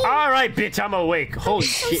 Please. All right, bitch, I'm awake. Holy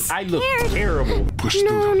shit, I look terrible.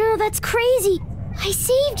 No, that's crazy. I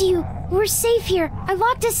saved you. We're safe here. I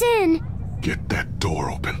locked us in. Get that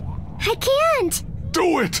door open. I can't.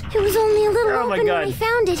 Do it. It was only a little Oh my open God. when I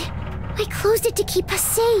found it. I closed it to keep us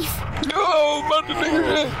safe. No,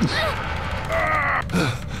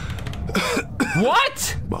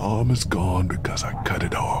 What? My arm is gone because I cut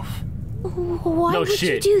it off. Why No would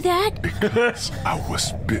shit. you do that? Because I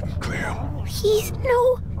was bitten, Clem. Please,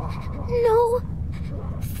 no.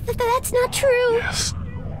 That's not true. Yes,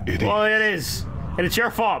 it is. Well, it is. And it's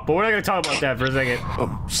your fault, but we're not going to talk about that for a second.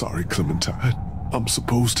 I'm sorry, Clementine. I'm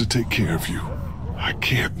supposed to take care of you. I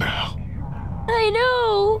can't now. I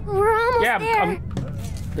know. We're almost there.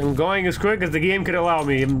 I'm going as quick as the game could allow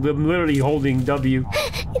me. I'm literally holding W.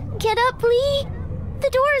 Get up, Lee. The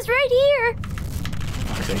door is right here.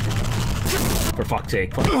 Fuck's sake. For fuck's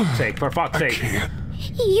sake, for fuck's sake, for fuck's sake.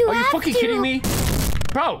 You Are you fucking kidding me?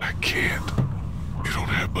 Bro! I can't. You don't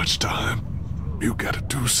have much time. You gotta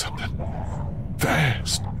do something.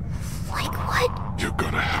 Fast. Like what? You're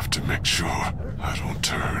gonna have to make sure I don't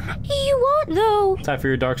turn. You won't, though. Time for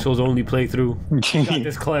your Dark Souls only playthrough. Got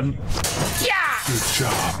this, Clem. Yeah! Good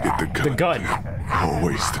job. Get the gun. The gun.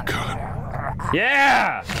 Always the gun.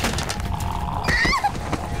 Yeah!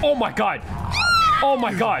 Oh my god. Oh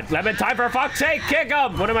my god. Lemon, time for fuck's sake. Kick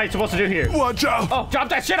him. What am I supposed to do here? Watch out. Oh, drop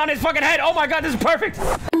that shit on his fucking head. Oh my god, this is perfect.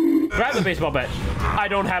 Grab the baseball bat. I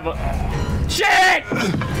don't have a... Shit!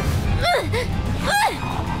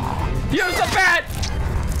 Use the bat!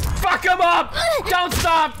 Fuck him up! Don't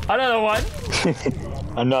stop! Another one.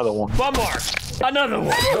 Another one. One more. Another one.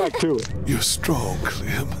 Back to it. You're strong,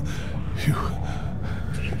 Clem. You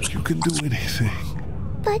can do anything.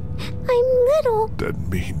 But I'm little. Doesn't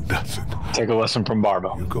mean nothing. Take a lesson from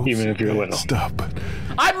Barbo, even if you're little. Stop it.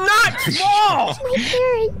 I'm not small! My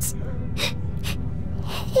parents.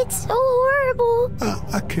 It's so horrible.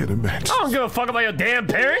 I can't imagine. I don't give a fuck about your damn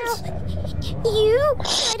parents. You?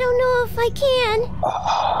 I don't know if I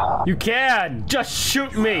can. You can. Just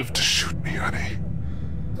shoot me. You have to shoot me, honey.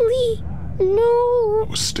 Lee, no. I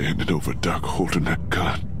was standing over Doug holding that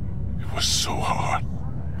gun. It was so hard.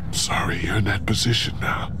 I'm sorry you're in that position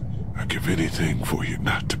now. I'd give anything for you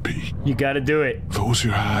not to be. You gotta do it. Close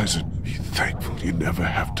your eyes and be thankful you never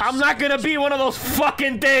have to. I'm not gonna be one of those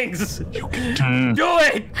fucking things. You can do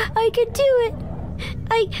it. I can do it.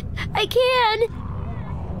 I can.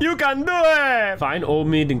 You can do it. Find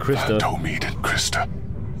Omid and Krista. Find Omid and Krista.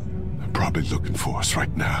 They're probably looking for us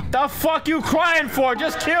right now. The fuck you crying for?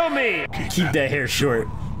 Just kill me. Keep that hair short.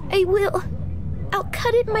 I will. I'll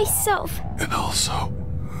cut it myself. And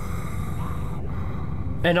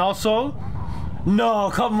also?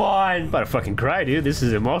 No, come on. I'm about to fucking cry, dude. This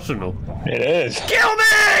is emotional. It is. Kill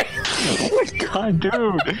me! Oh my god, dude. Do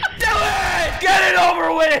it! Get it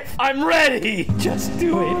over with! I'm ready! Just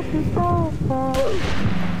do it.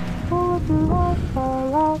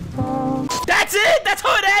 That's it? That's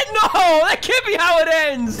how it ends? No! That can't be how it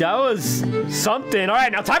ends! That was something.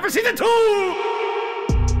 Alright, now time for season 2!